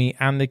loves me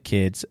and the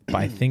kids, but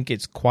I think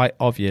it's quite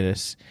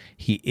obvious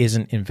he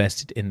isn't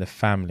invested in the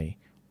family.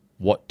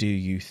 What do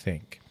you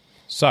think?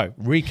 So,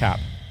 recap.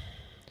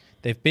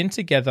 They've been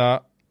together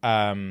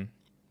 9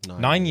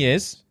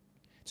 years.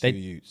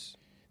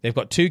 They've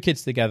got 2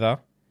 kids together.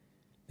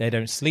 They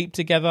don't sleep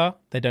together.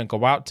 They don't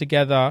go out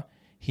together.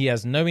 He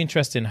has no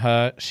interest in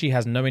her. She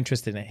has no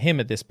interest in him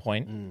at this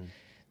point.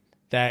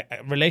 Their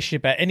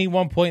relationship, at any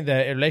one point,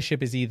 their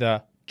relationship is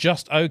either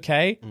just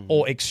okay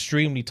or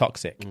extremely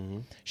toxic.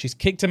 She's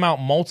kicked him out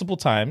multiple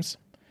times,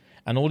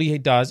 and all he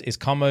does is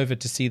come over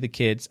to see the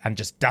kids and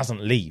just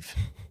doesn't leave.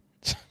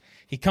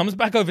 He comes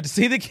back over to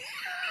see the kids.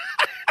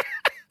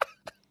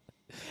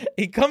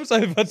 He comes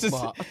over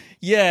to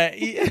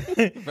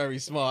Very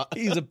smart.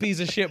 He's a piece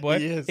of shit, boy.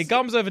 He He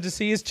comes over to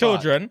see his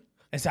children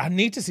and says, I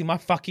need to see my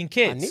fucking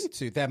kids. I need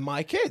to. They're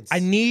my kids. I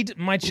need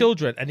my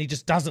children. And he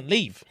just doesn't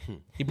leave.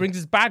 He brings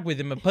his bag with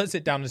him and puts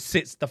it down and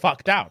sits the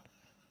fuck down.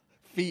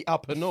 Feet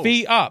up and all.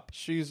 Feet up.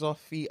 Shoes off,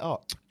 feet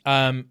up.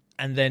 And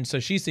then so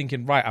she's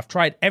thinking, right, I've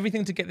tried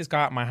everything to get this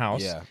guy out of my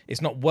house. Yeah.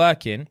 It's not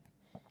working.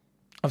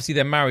 Obviously,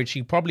 they're married.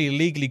 She probably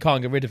legally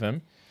can't get rid of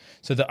him.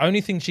 So the only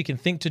thing she can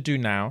think to do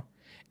now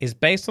is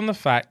based on the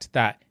fact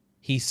that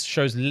he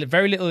shows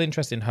very little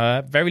interest in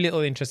her, very little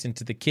interest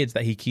into the kids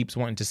that he keeps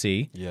wanting to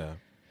see. Yeah.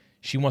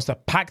 She wants to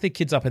pack the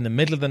kids up in the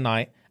middle of the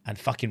night and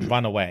fucking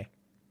run away.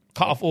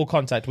 Cut off all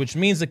contact, which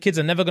means the kids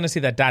are never going to see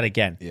their dad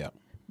again. Yeah.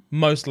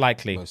 Most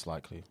likely.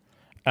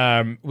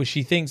 Which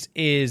she thinks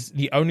is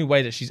the only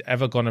way that she's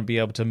ever going to be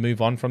able to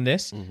move on from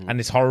this and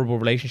this horrible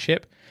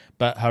relationship.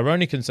 But her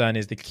only concern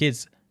is the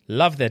kids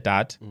love their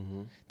dad,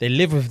 they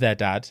live with their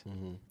dad,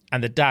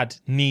 and the dad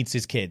needs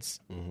his kids.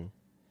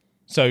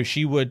 So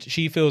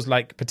she feels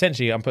like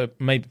potentially,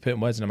 maybe putting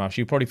words in her mouth,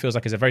 she probably feels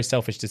like it's a very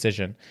selfish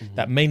decision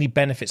that mainly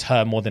benefits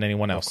her more than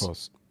anyone else. Of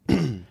course.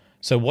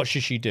 So what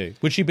should she do?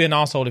 Would she be an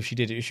asshole if she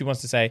did it? If she wants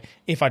to say,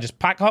 if I just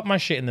pack up my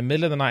shit in the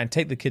middle of the night and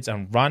take the kids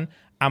and run,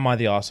 am I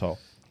the asshole?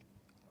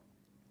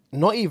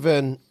 Not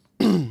even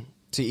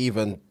to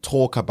even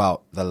talk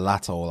about the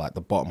latter or like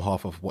the bottom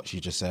half of what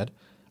she just said.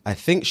 I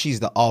think she's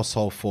the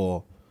asshole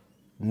for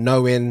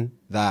knowing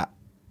that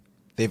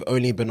they've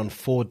only been on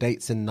 4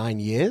 dates in 9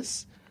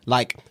 years.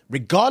 Like,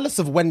 regardless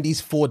of when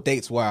these 4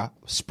 dates were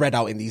spread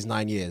out in these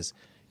 9 years,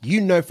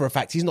 you know for a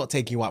fact he's not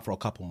taking you out for a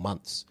couple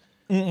months.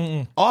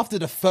 After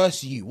the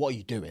first what are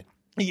you doing?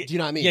 Do you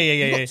know what I mean? Yeah.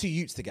 You got 2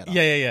 youths together.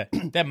 Yeah.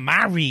 They're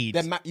married.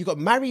 You got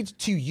married,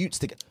 2 youths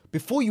together.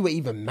 Before you were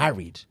even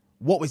married,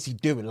 what was he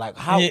doing? Like,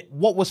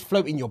 what was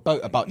floating your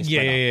boat about this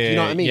fella? Do you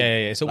know what I mean?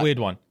 Yeah. It's a weird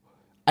one.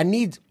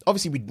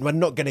 Obviously, we're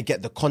not going to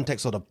get the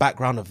context or the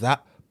background of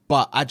that,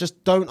 but I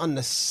just don't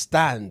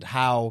understand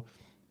how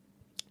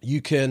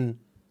you can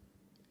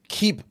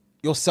keep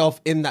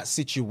yourself in that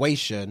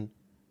situation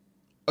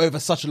over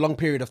such a long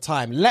period of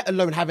time, let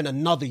alone having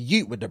another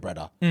youth with the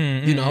brother,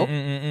 you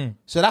know?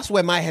 So that's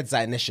where my head's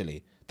at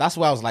initially. That's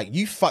where I was like,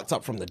 you fucked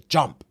up from the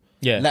jump,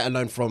 let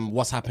alone from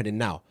what's happening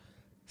now.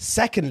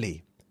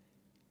 Secondly,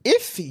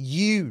 if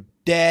you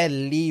dare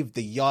leave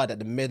the yard at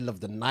the middle of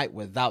the night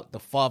without the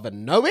father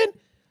knowing,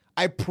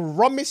 I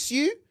promise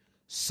you,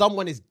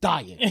 someone is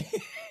dying.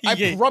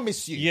 I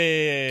promise you.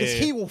 Yeah. Because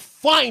he will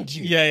find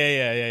you.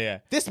 Yeah.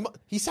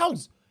 He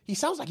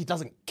sounds like he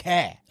doesn't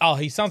care. Oh,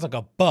 he sounds like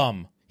a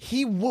bum.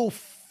 He will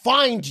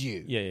find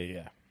you.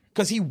 Yeah.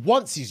 Because he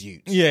wants his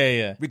youths.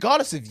 Yeah.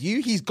 Regardless of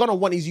you, he's going to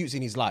want his youths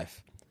in his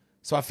life.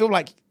 So I feel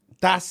like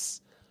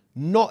that's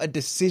not a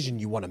decision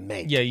you want to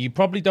make. Yeah, you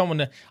probably don't want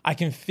to. I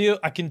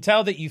can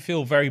tell that you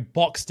feel very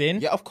boxed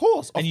in. Yeah, of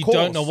course. And you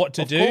don't know what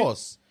to do. Of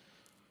course.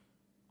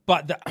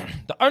 But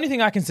the only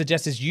thing I can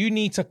suggest is you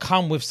need to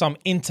come with some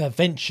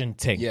intervention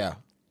thing. Yeah.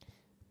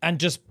 And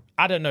just,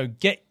 I don't know,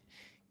 get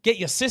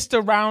your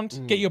sister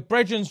round, get your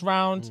brethrens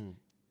round,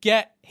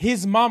 get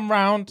his mum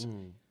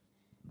round,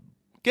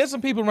 get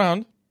some people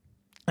round,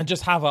 and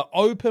just have an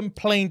open,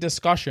 plain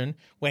discussion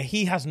where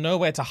he has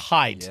nowhere to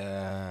hide.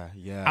 Yeah.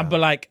 And be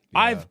like,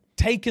 I've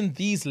taken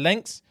these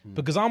lengths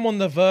because I'm on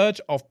the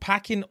verge of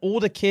packing all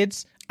the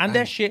kids and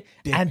their shit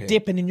and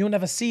dipping, and you'll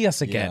never see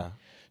us again. Yeah.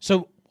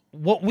 So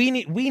what we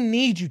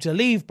need you to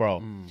leave,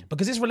 bro,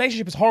 because this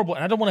relationship is horrible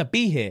and I don't want to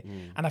be here.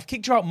 And I've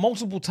kicked you out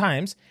multiple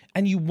times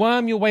and you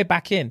worm your way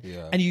back in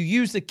and you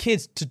use the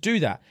kids to do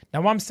that.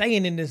 Now I'm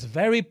saying in this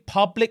very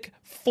public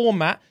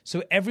format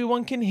so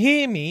everyone can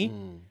hear me,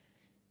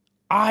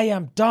 I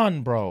am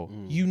done, bro.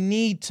 You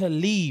need to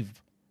leave.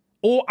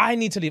 Or I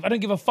need to leave. I don't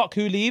give a fuck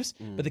who leaves,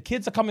 but the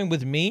kids are coming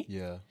with me.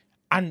 Yeah.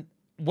 And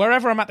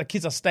wherever I'm at, the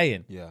kids are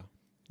staying. Yeah.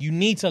 You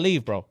need to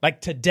leave, bro.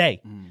 Like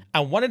today.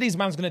 And one of these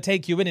man's going to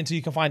take you in until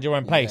you can find your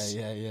own place.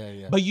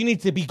 Yeah. But you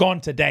need to be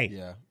gone today.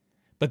 Yeah.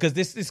 Because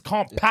this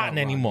can't pattern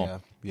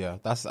anymore. Yeah.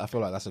 I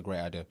feel like that's a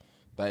great idea.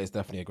 That is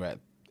definitely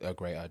a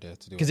great idea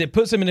to do. Because it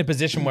puts him in a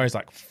position where he's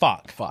like,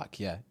 fuck.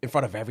 Yeah. In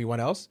front of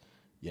everyone else.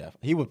 Yeah.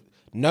 He would,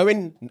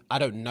 knowing, I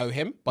don't know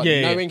him, but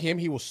knowing him,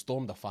 he will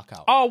storm the fuck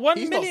out. Oh, 1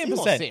 He's million not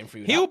percent. sitting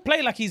through He'll that.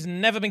 play like he's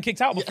never been kicked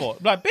out before.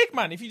 Like, big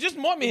man, if you just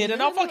want me here, then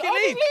I'll fucking I'll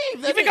leave.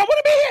 leave, You think I want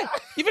to be here?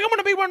 You think I want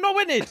to be where I'm not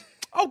winning?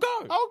 I'll go.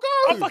 I'll go.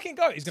 I'll fucking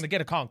go. He's going to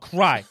get a car and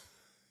cry.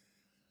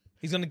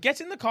 He's going to get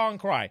in the car and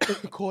cry.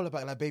 Call her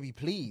back like, baby,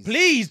 please.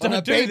 Please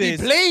don't do baby,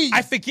 this. Please.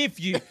 I forgive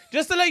you.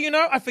 Just to let you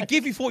know, I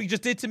forgive you for what you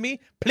just did to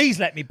me. Please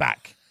let me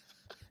back.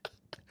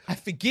 I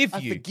forgive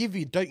you. I forgive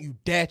you. Don't you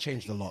dare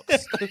change the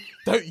locks.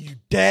 Don't you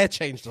dare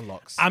change the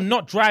locks. I'm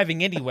not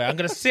driving anywhere. I'm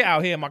going to sit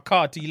out here in my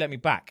car till you let me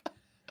back.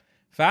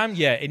 Fam,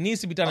 yeah, it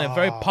needs to be done in a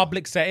very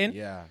public setting.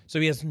 Yeah. So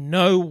he has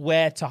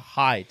nowhere to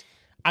hide.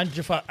 And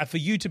for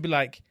you to be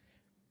like,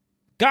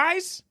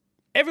 guys,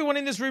 everyone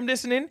in this room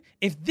listening,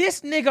 if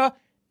this nigga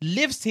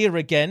lives here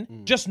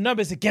again, just know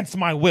it's against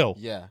my will.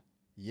 Yeah.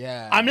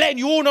 I'm letting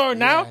you all know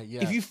now.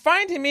 Yeah. If you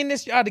find him in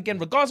this yard again,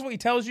 regardless of what he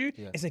tells you,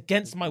 it's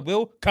against my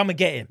will. Come and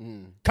get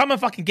him. Come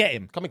and fucking get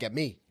him. Come and get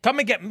me. Come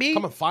and get me.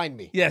 Come and find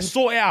me. Yeah,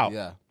 sort it out.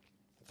 Yeah.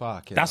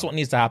 Fuck it. That's what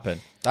needs to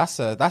happen. That's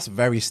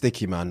very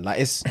sticky, man. Like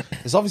it's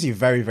obviously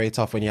very, very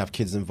tough when you have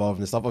kids involved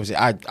and stuff. Obviously,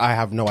 I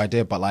have no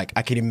idea, but like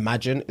I can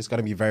imagine it's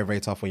gonna be very,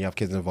 very tough when you have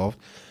kids involved,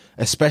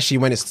 especially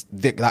when it's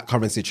that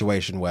current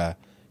situation where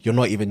you're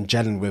not even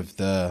gelling with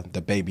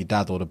the baby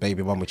dad or the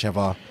baby mom,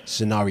 whichever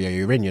scenario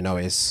you're in. You know,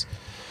 that's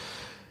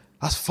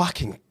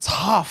fucking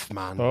tough,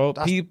 man. Bro,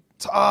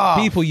 tough.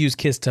 People use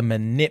kids to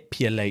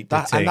manipulate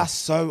the thing. And that's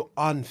so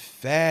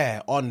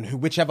unfair on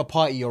whichever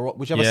party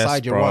whichever Yes,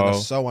 side you're bro. on.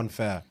 That's so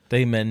unfair.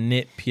 They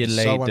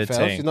manipulate So the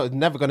unfair. thing. It's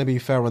never going to be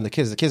fair on the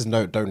kids. The kids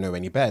don't know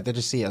any better. They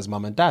just see it as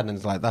mum and dad, and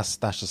it's like that's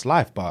just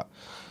life. But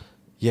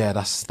yeah,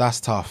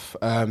 that's tough.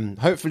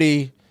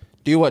 Hopefully,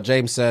 do what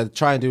James said.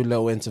 Try and do a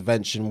little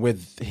intervention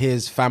with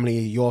his family,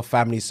 your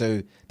family,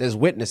 so there's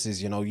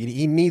witnesses. You know,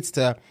 he needs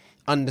to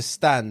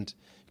understand,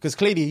 because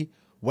clearly,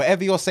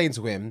 whatever you're saying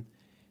to him,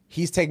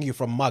 he's taking you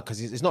from mud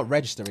because it's not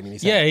registering. In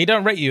his head. He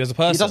don't rate you as a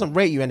person. He doesn't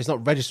rate you, and it's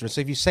not registering.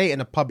 So if you say it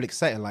in a public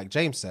setting, like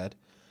James said,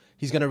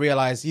 he's going to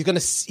realize he's going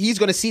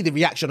to see the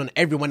reaction on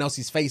everyone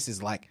else's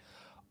faces, like,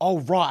 oh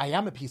right, I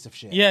am a piece of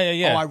shit.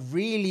 Yeah. Oh, I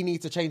really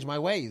need to change my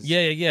ways. Yeah.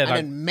 And Like,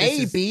 then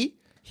maybe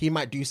he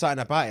might do something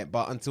about it,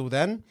 but until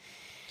then,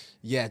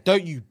 yeah,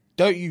 don't you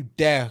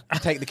dare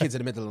take the kids in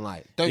the middle of the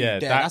night. Don't you dare.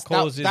 That's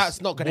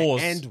not going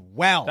to end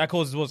well. That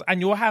causes wars,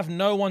 and you'll have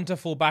no one to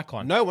fall back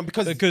on. No one,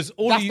 because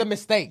all that's the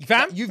mistake.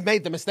 Fam? You've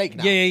made the mistake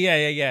now.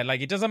 Yeah.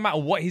 Like, it doesn't matter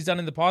what he's done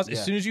in the past.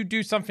 As soon as you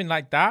do something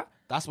like that,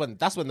 that's when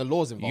the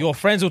law's involved. your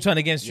friends will turn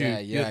against you.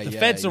 The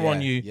feds are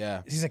on you.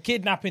 Yeah. It's a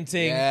kidnapping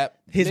thing. Yeah.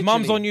 His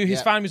mum's Literally. on you. His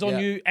Yeah. family's on Yeah.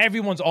 you.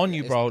 Everyone's on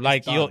you, bro. It's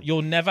Like, done.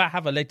 you'll never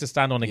have a leg to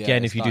stand on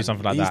again if you do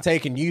something like that. He's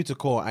taking you to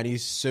court and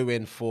he's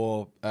suing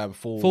for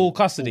Full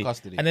custody.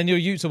 And then your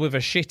youths are with a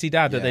shitty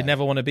dad that they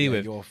never want to be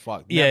with. You're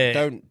fucked. Yeah.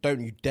 Don't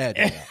you dare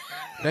do that.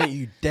 Don't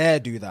you dare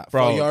do that.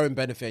 Bro. For your own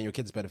benefit and your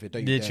kids' benefit.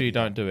 Don't you Literally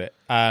dare don't do it.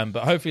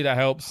 But hopefully that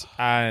helps.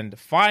 And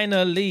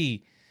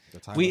finally,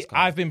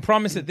 I've been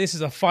promised that this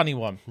is a funny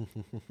one.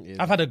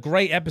 I've had a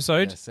great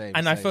episode. Same.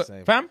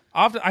 Fam,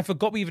 after I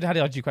forgot we even had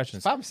IG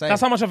questions. Fam, same.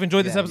 That's how much I've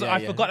enjoyed this episode. Yeah,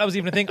 I forgot that was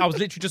even a thing. I was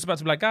literally just about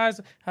to be like, guys,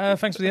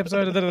 thanks for the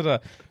episode. Da, da, da.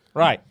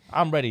 Right,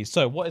 I'm ready.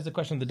 So what is the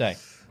question of the day?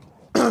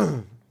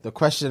 The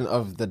question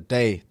of the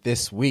day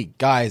this week,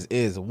 guys,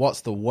 is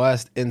what's the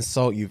worst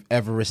insult you've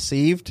ever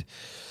received?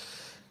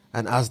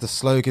 And as the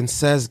slogan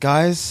says,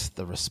 guys,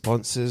 the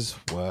responses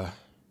were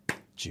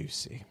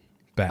juicy.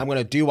 Bet. I'm going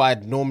to do what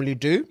I'd normally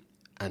do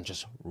and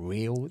just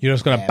reel You're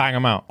just going to them bang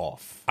them out?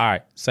 off. All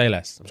right, say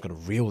less. I'm just going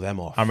to reel them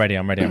off. I'm ready.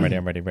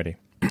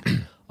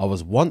 I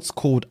was once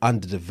called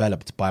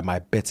underdeveloped by my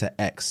bitter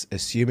ex,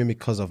 assuming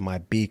because of my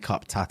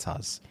B-cup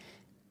tatas.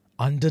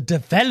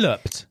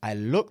 Underdeveloped? I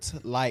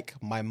looked like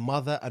my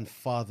mother and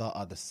father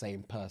are the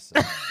same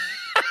person.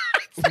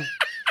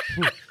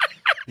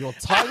 Your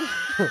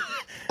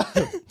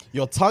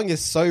tongue is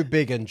so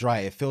big and dry,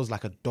 it feels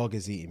like a dog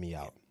is eating me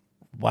out.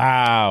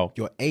 Wow.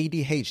 Your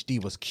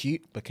ADHD was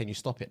cute, but can you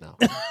stop it now?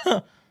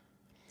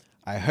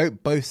 I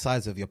hope both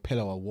sides of your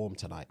pillow are warm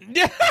tonight.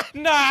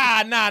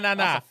 Nah.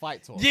 That's a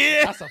fight talk.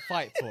 Yeah. That's a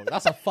fight talk.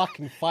 That's a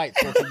fucking fight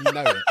talk, and you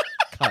know it.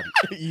 Cunt.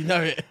 You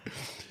know it.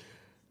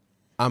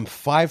 I'm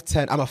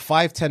 5'10". I'm a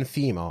 5'10"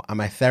 female, and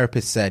my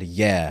therapist said,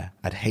 yeah,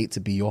 I'd hate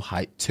to be your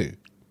height too.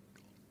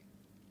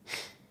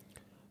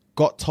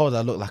 Got told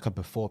I looked like a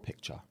before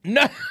picture.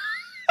 No.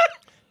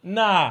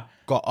 Nah.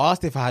 Got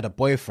asked if I had a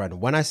boyfriend.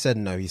 When I said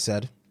no, he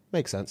said,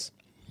 makes sense.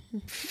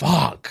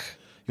 Fuck.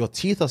 Your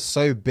teeth are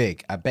so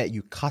big, I bet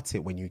you cut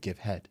it when you give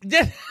head.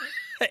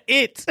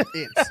 It.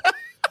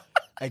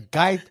 A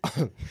guy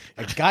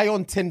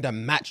on Tinder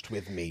matched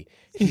with me.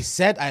 He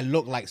said I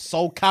look like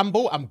Sol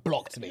Campbell and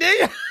blocked me.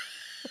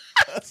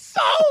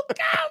 Sol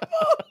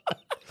Campbell.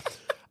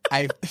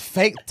 I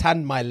fake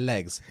tanned my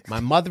legs. My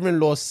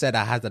mother-in-law said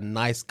I had a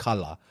nice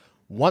colour.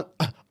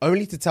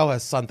 Only to tell her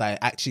son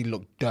that I actually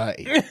look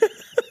dirty.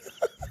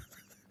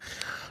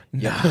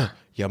 Nah.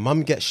 Your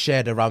mum gets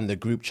shared around the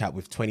group chat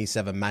with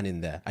 27 man in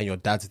there, and your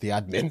dad's the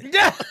admin.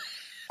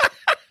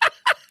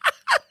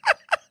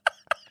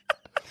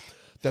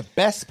 The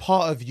best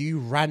part of you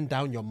ran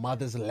down your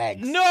mother's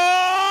legs.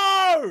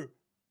 No.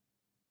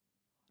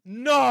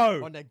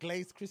 On a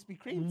glazed Krispy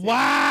Kreme.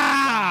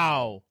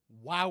 Wow.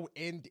 Wow,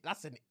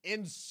 that's an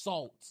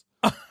insult.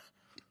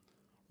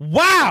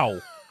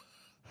 Wow.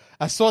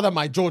 I saw that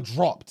my jaw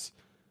dropped.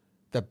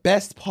 The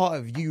best part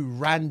of you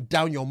ran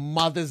down your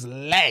mother's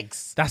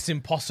legs. That's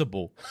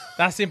impossible.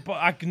 That's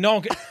impossible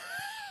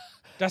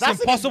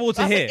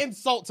to hear. That's an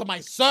insult to my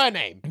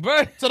surname.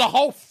 Bro. To the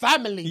whole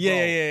family, bro.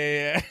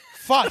 Yeah.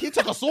 Fuck, he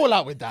took us all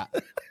out with that.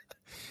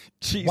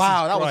 Jesus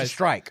Wow, that was a Christ.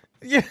 strike.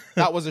 Yeah.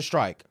 That was a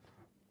strike.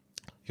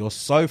 You're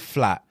so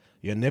flat.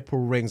 Your nipple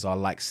rings are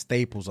like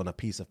staples on a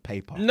piece of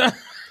paper. No.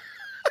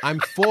 I'm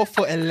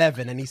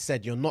 4'11", and he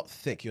said, you're not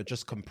thick, you're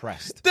just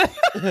compressed.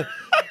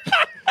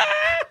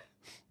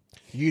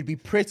 You'd be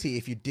pretty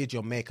if you did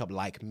your makeup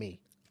like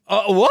me.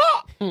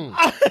 What?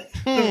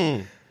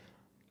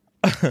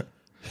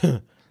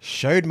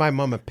 Showed my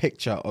mum a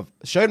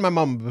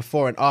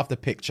before and after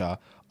picture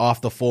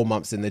after 4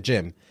 months in the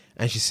gym.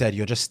 And she said,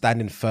 you're just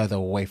standing further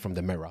away from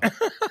the mirror.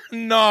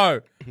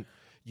 No.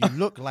 You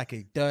look like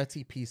a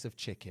dirty piece of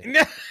chicken.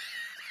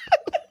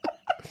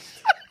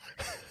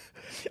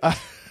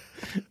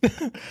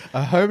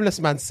 A homeless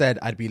man said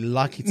I'd be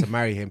lucky to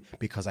marry him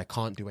because I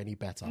can't do any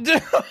better.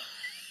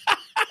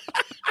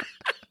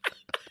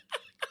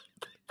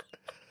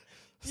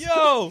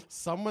 Yo.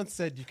 Someone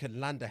said you can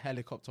land a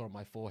helicopter on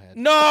my forehead.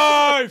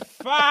 No,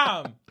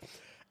 fam.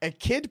 A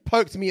kid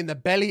poked me in the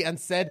belly and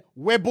said,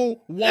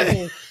 "Wibble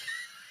wobble."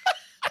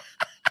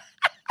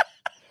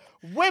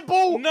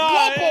 Wibble No,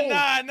 wobble.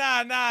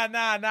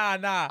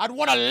 nah. I'd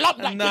want to lump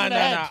that kid in the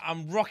head.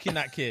 I'm rocking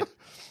that kid.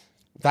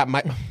 That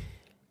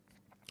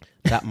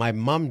my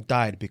mum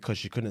died because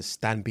she couldn't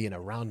stand being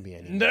around me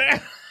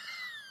anymore.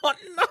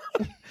 No.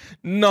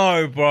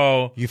 No,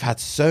 bro. You've had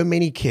so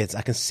many kids,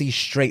 I can see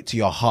straight to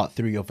your heart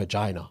through your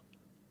vagina.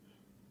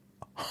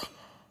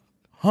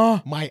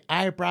 Huh? My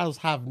eyebrows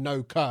have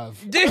no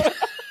curve. Dude.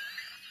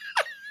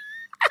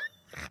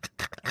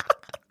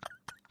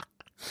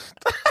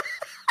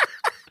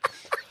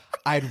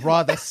 I'd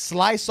rather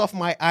slice off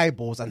my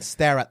eyeballs and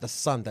stare at the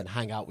sun than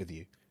hang out with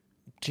you.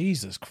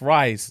 Jesus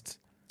Christ.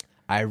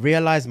 I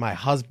realized my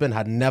husband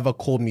had never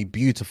called me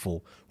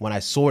beautiful when I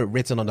saw it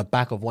written on the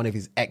back of one of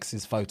his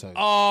ex's photos.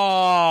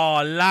 Oh,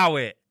 allow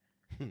it.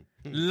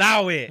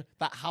 Allow it.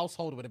 That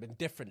household would have been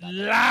different that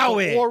day. Allow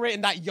it. Or it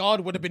in that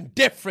yard would have been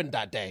different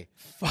that day.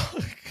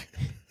 Fuck.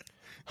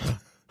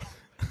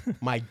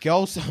 My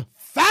girl said,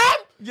 fam!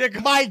 Yeah,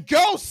 My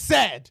girl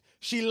said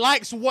she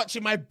likes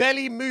watching my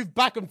belly move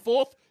back and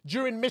forth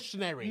during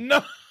missionary.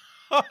 No.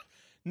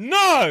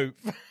 No.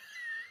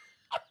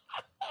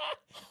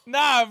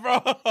 Nah,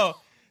 bro.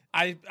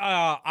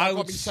 I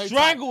would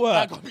strangle her.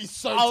 That got me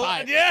so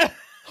tight. Yeah.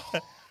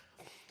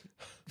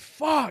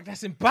 Fuck,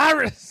 that's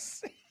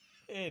embarrassing.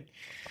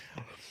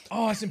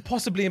 Oh, it's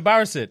impossibly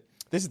embarrassing.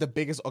 This is the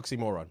biggest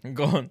oxymoron.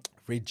 Go on.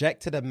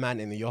 Rejected a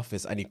man in the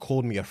office and he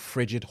called me a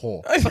frigid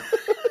whore.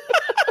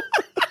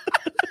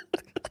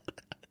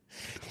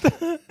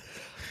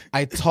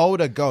 I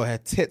told a girl her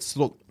tits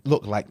look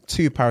like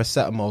 2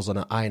 paracetamols on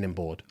an ironing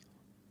board.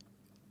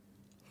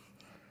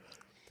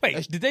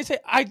 Wait, did they say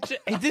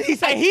did he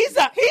say he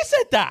said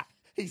that?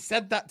 He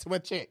said that to a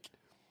chick.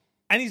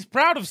 And he's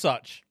proud of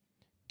such.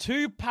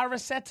 2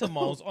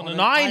 paracetamols on an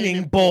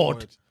ironing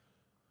board.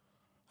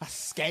 That's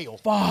scale.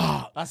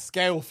 Fuck. That's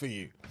scale for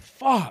you.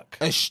 Fuck.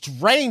 A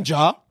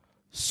stranger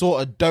saw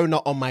a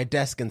donut on my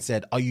desk and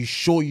said, "Are you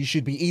sure you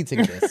should be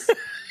eating this?"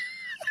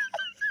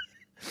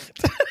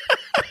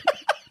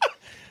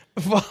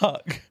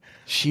 Fuck.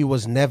 She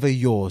was never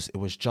yours. It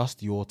was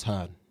just your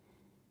turn.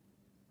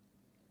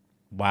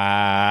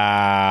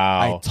 Wow.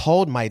 I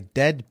told my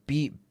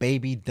deadbeat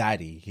baby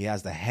daddy he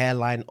has the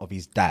hairline of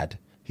his dad.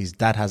 His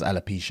dad has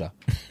alopecia.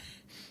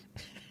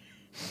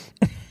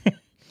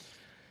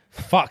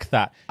 Fuck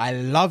that. I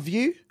love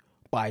you,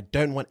 but I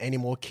don't want any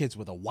more kids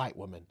with a white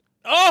woman.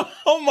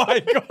 Oh my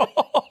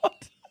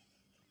God.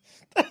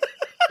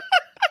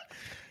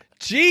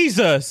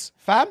 Jesus.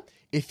 Fam,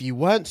 if you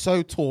weren't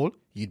so tall,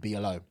 you'd be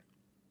alone.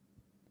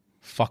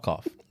 Fuck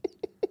off.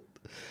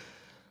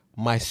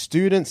 My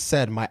students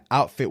said my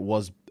outfit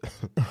was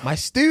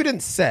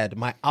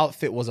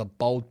a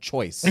bold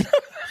choice.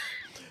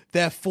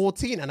 They're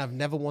 14 and I've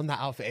never worn that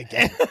outfit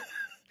again.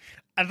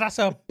 And that's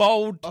a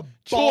bold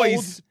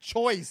choice. Bold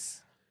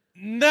choice.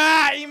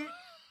 Nah.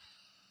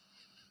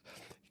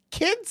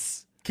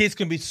 Kids Kids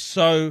can be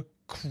so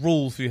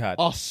cruel, Fuhad.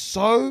 are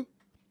so...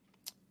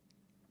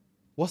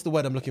 What's the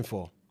word I'm looking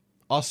for?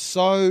 Are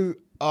so...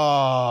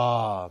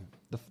 The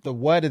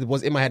word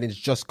was in my head and it's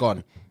just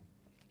gone.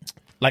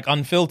 Like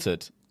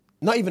unfiltered.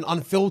 Not even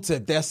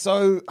unfiltered. They're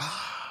so...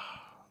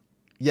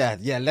 Yeah,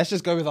 let's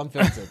just go with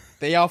unfiltered.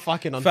 They are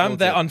fucking unfiltered. Fam,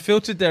 they're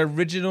unfiltered, they're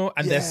original,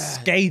 and they're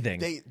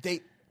scathing.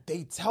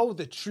 They tell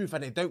the truth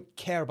and they don't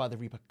care about the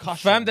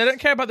repercussions. Fam, they don't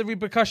care about the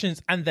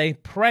repercussions and they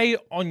prey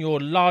on your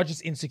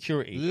largest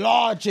insecurity.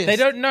 Largest. They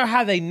don't know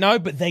how they know,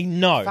 but they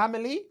know.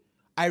 Family,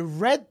 I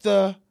read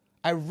the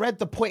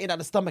pointing at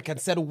the stomach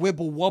and said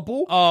wibble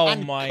wobble. Oh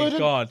and my couldn't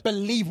God.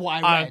 believe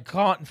what I I read.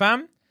 can't,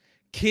 fam.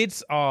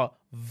 Kids are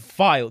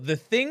vile. The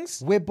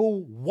things...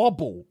 Wibble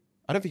wobble.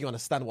 I don't think you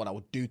understand what that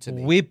would do to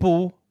me.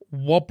 Wibble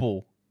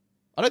wobble.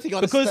 I don't think you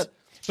understand.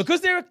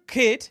 Because they're a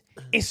kid,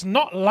 it's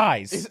not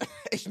lies.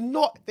 It's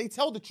not. They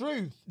tell the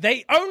truth.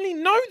 They only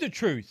know the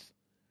truth.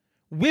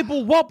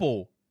 Wibble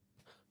wobble.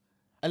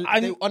 On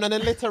an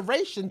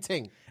alliteration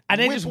thing. And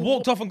then just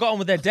walked off and got on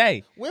with their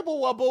day. Wibble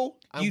wobble.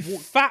 And You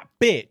fat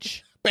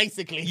bitch.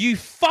 basically. You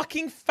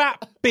fucking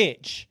fat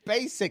bitch.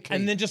 Basically.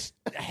 And then just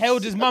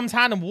held his mum's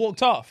hand and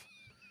walked off.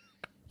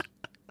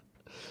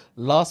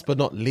 Last but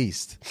not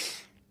least,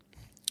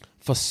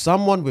 for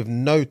someone with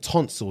no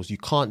tonsils, you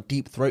can't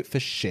deep throat for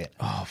shit.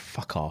 Oh,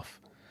 fuck off.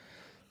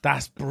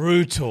 That's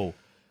brutal.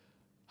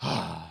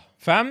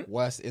 Fam,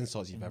 Worst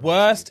insults you've ever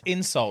worst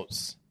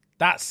insults.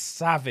 That's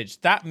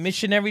savage. That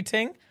missionary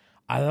thing,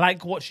 I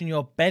like watching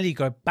your belly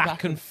go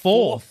back and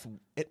forth.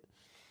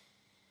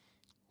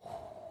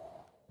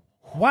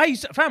 Why are you...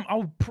 Fam,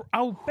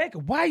 I'll beg.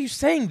 Why are you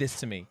saying this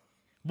to me?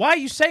 Why are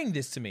you saying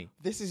this to me?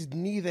 This is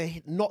neither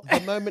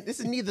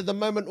the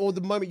moment or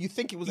the moment you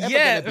think it was ever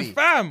going to be.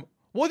 Fam.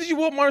 What did you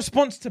want my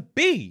response to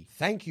be?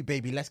 Thank you,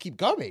 baby. Let's keep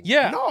going.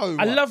 Yeah. No.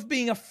 I love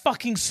being a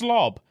fucking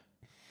slob.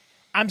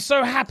 I'm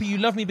so happy you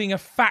love me being a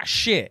fat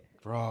shit.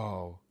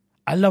 Bro.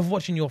 I love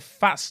watching your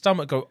fat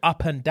stomach go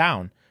up and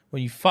down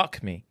when you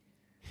fuck me.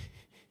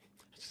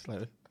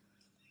 Slow.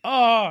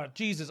 Oh,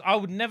 Jesus. I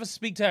would never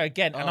speak to her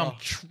again. And I'm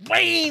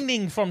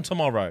training from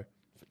tomorrow.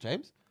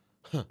 James?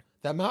 The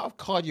amount of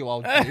cardio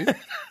I'll do,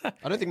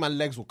 I don't think my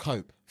legs will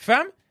cope.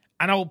 Fam?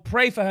 And I will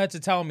pray for her to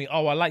tell me,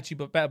 oh, I liked you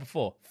but better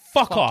before.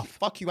 Fuck off.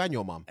 Fuck you and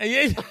your mum.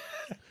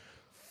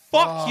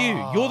 Fuck you.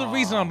 You're the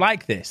reason I'm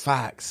like this.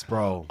 Facts,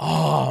 bro.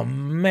 Oh,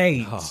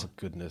 mate. Oh,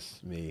 goodness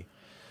me.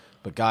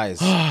 But guys,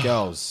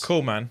 girls.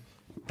 Cool, man.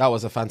 That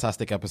was a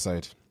fantastic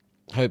episode.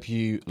 Hope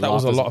you That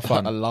was a lot of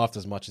fun. laughed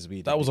as much as we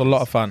did. That was a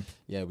lot of fun.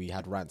 Yeah, we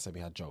had rants and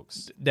we had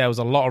jokes. There was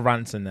a lot of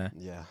rants in there.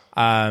 Yeah.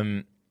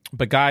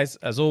 But guys,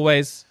 as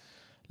always,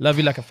 love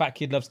you like a fat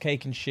kid loves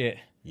cake and shit.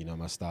 You know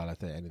my style. I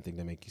think anything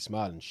to make you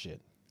smile and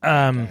shit.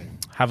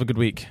 Have a good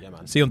week. Yeah,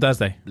 man. See you on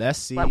Thursday. Let's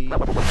see.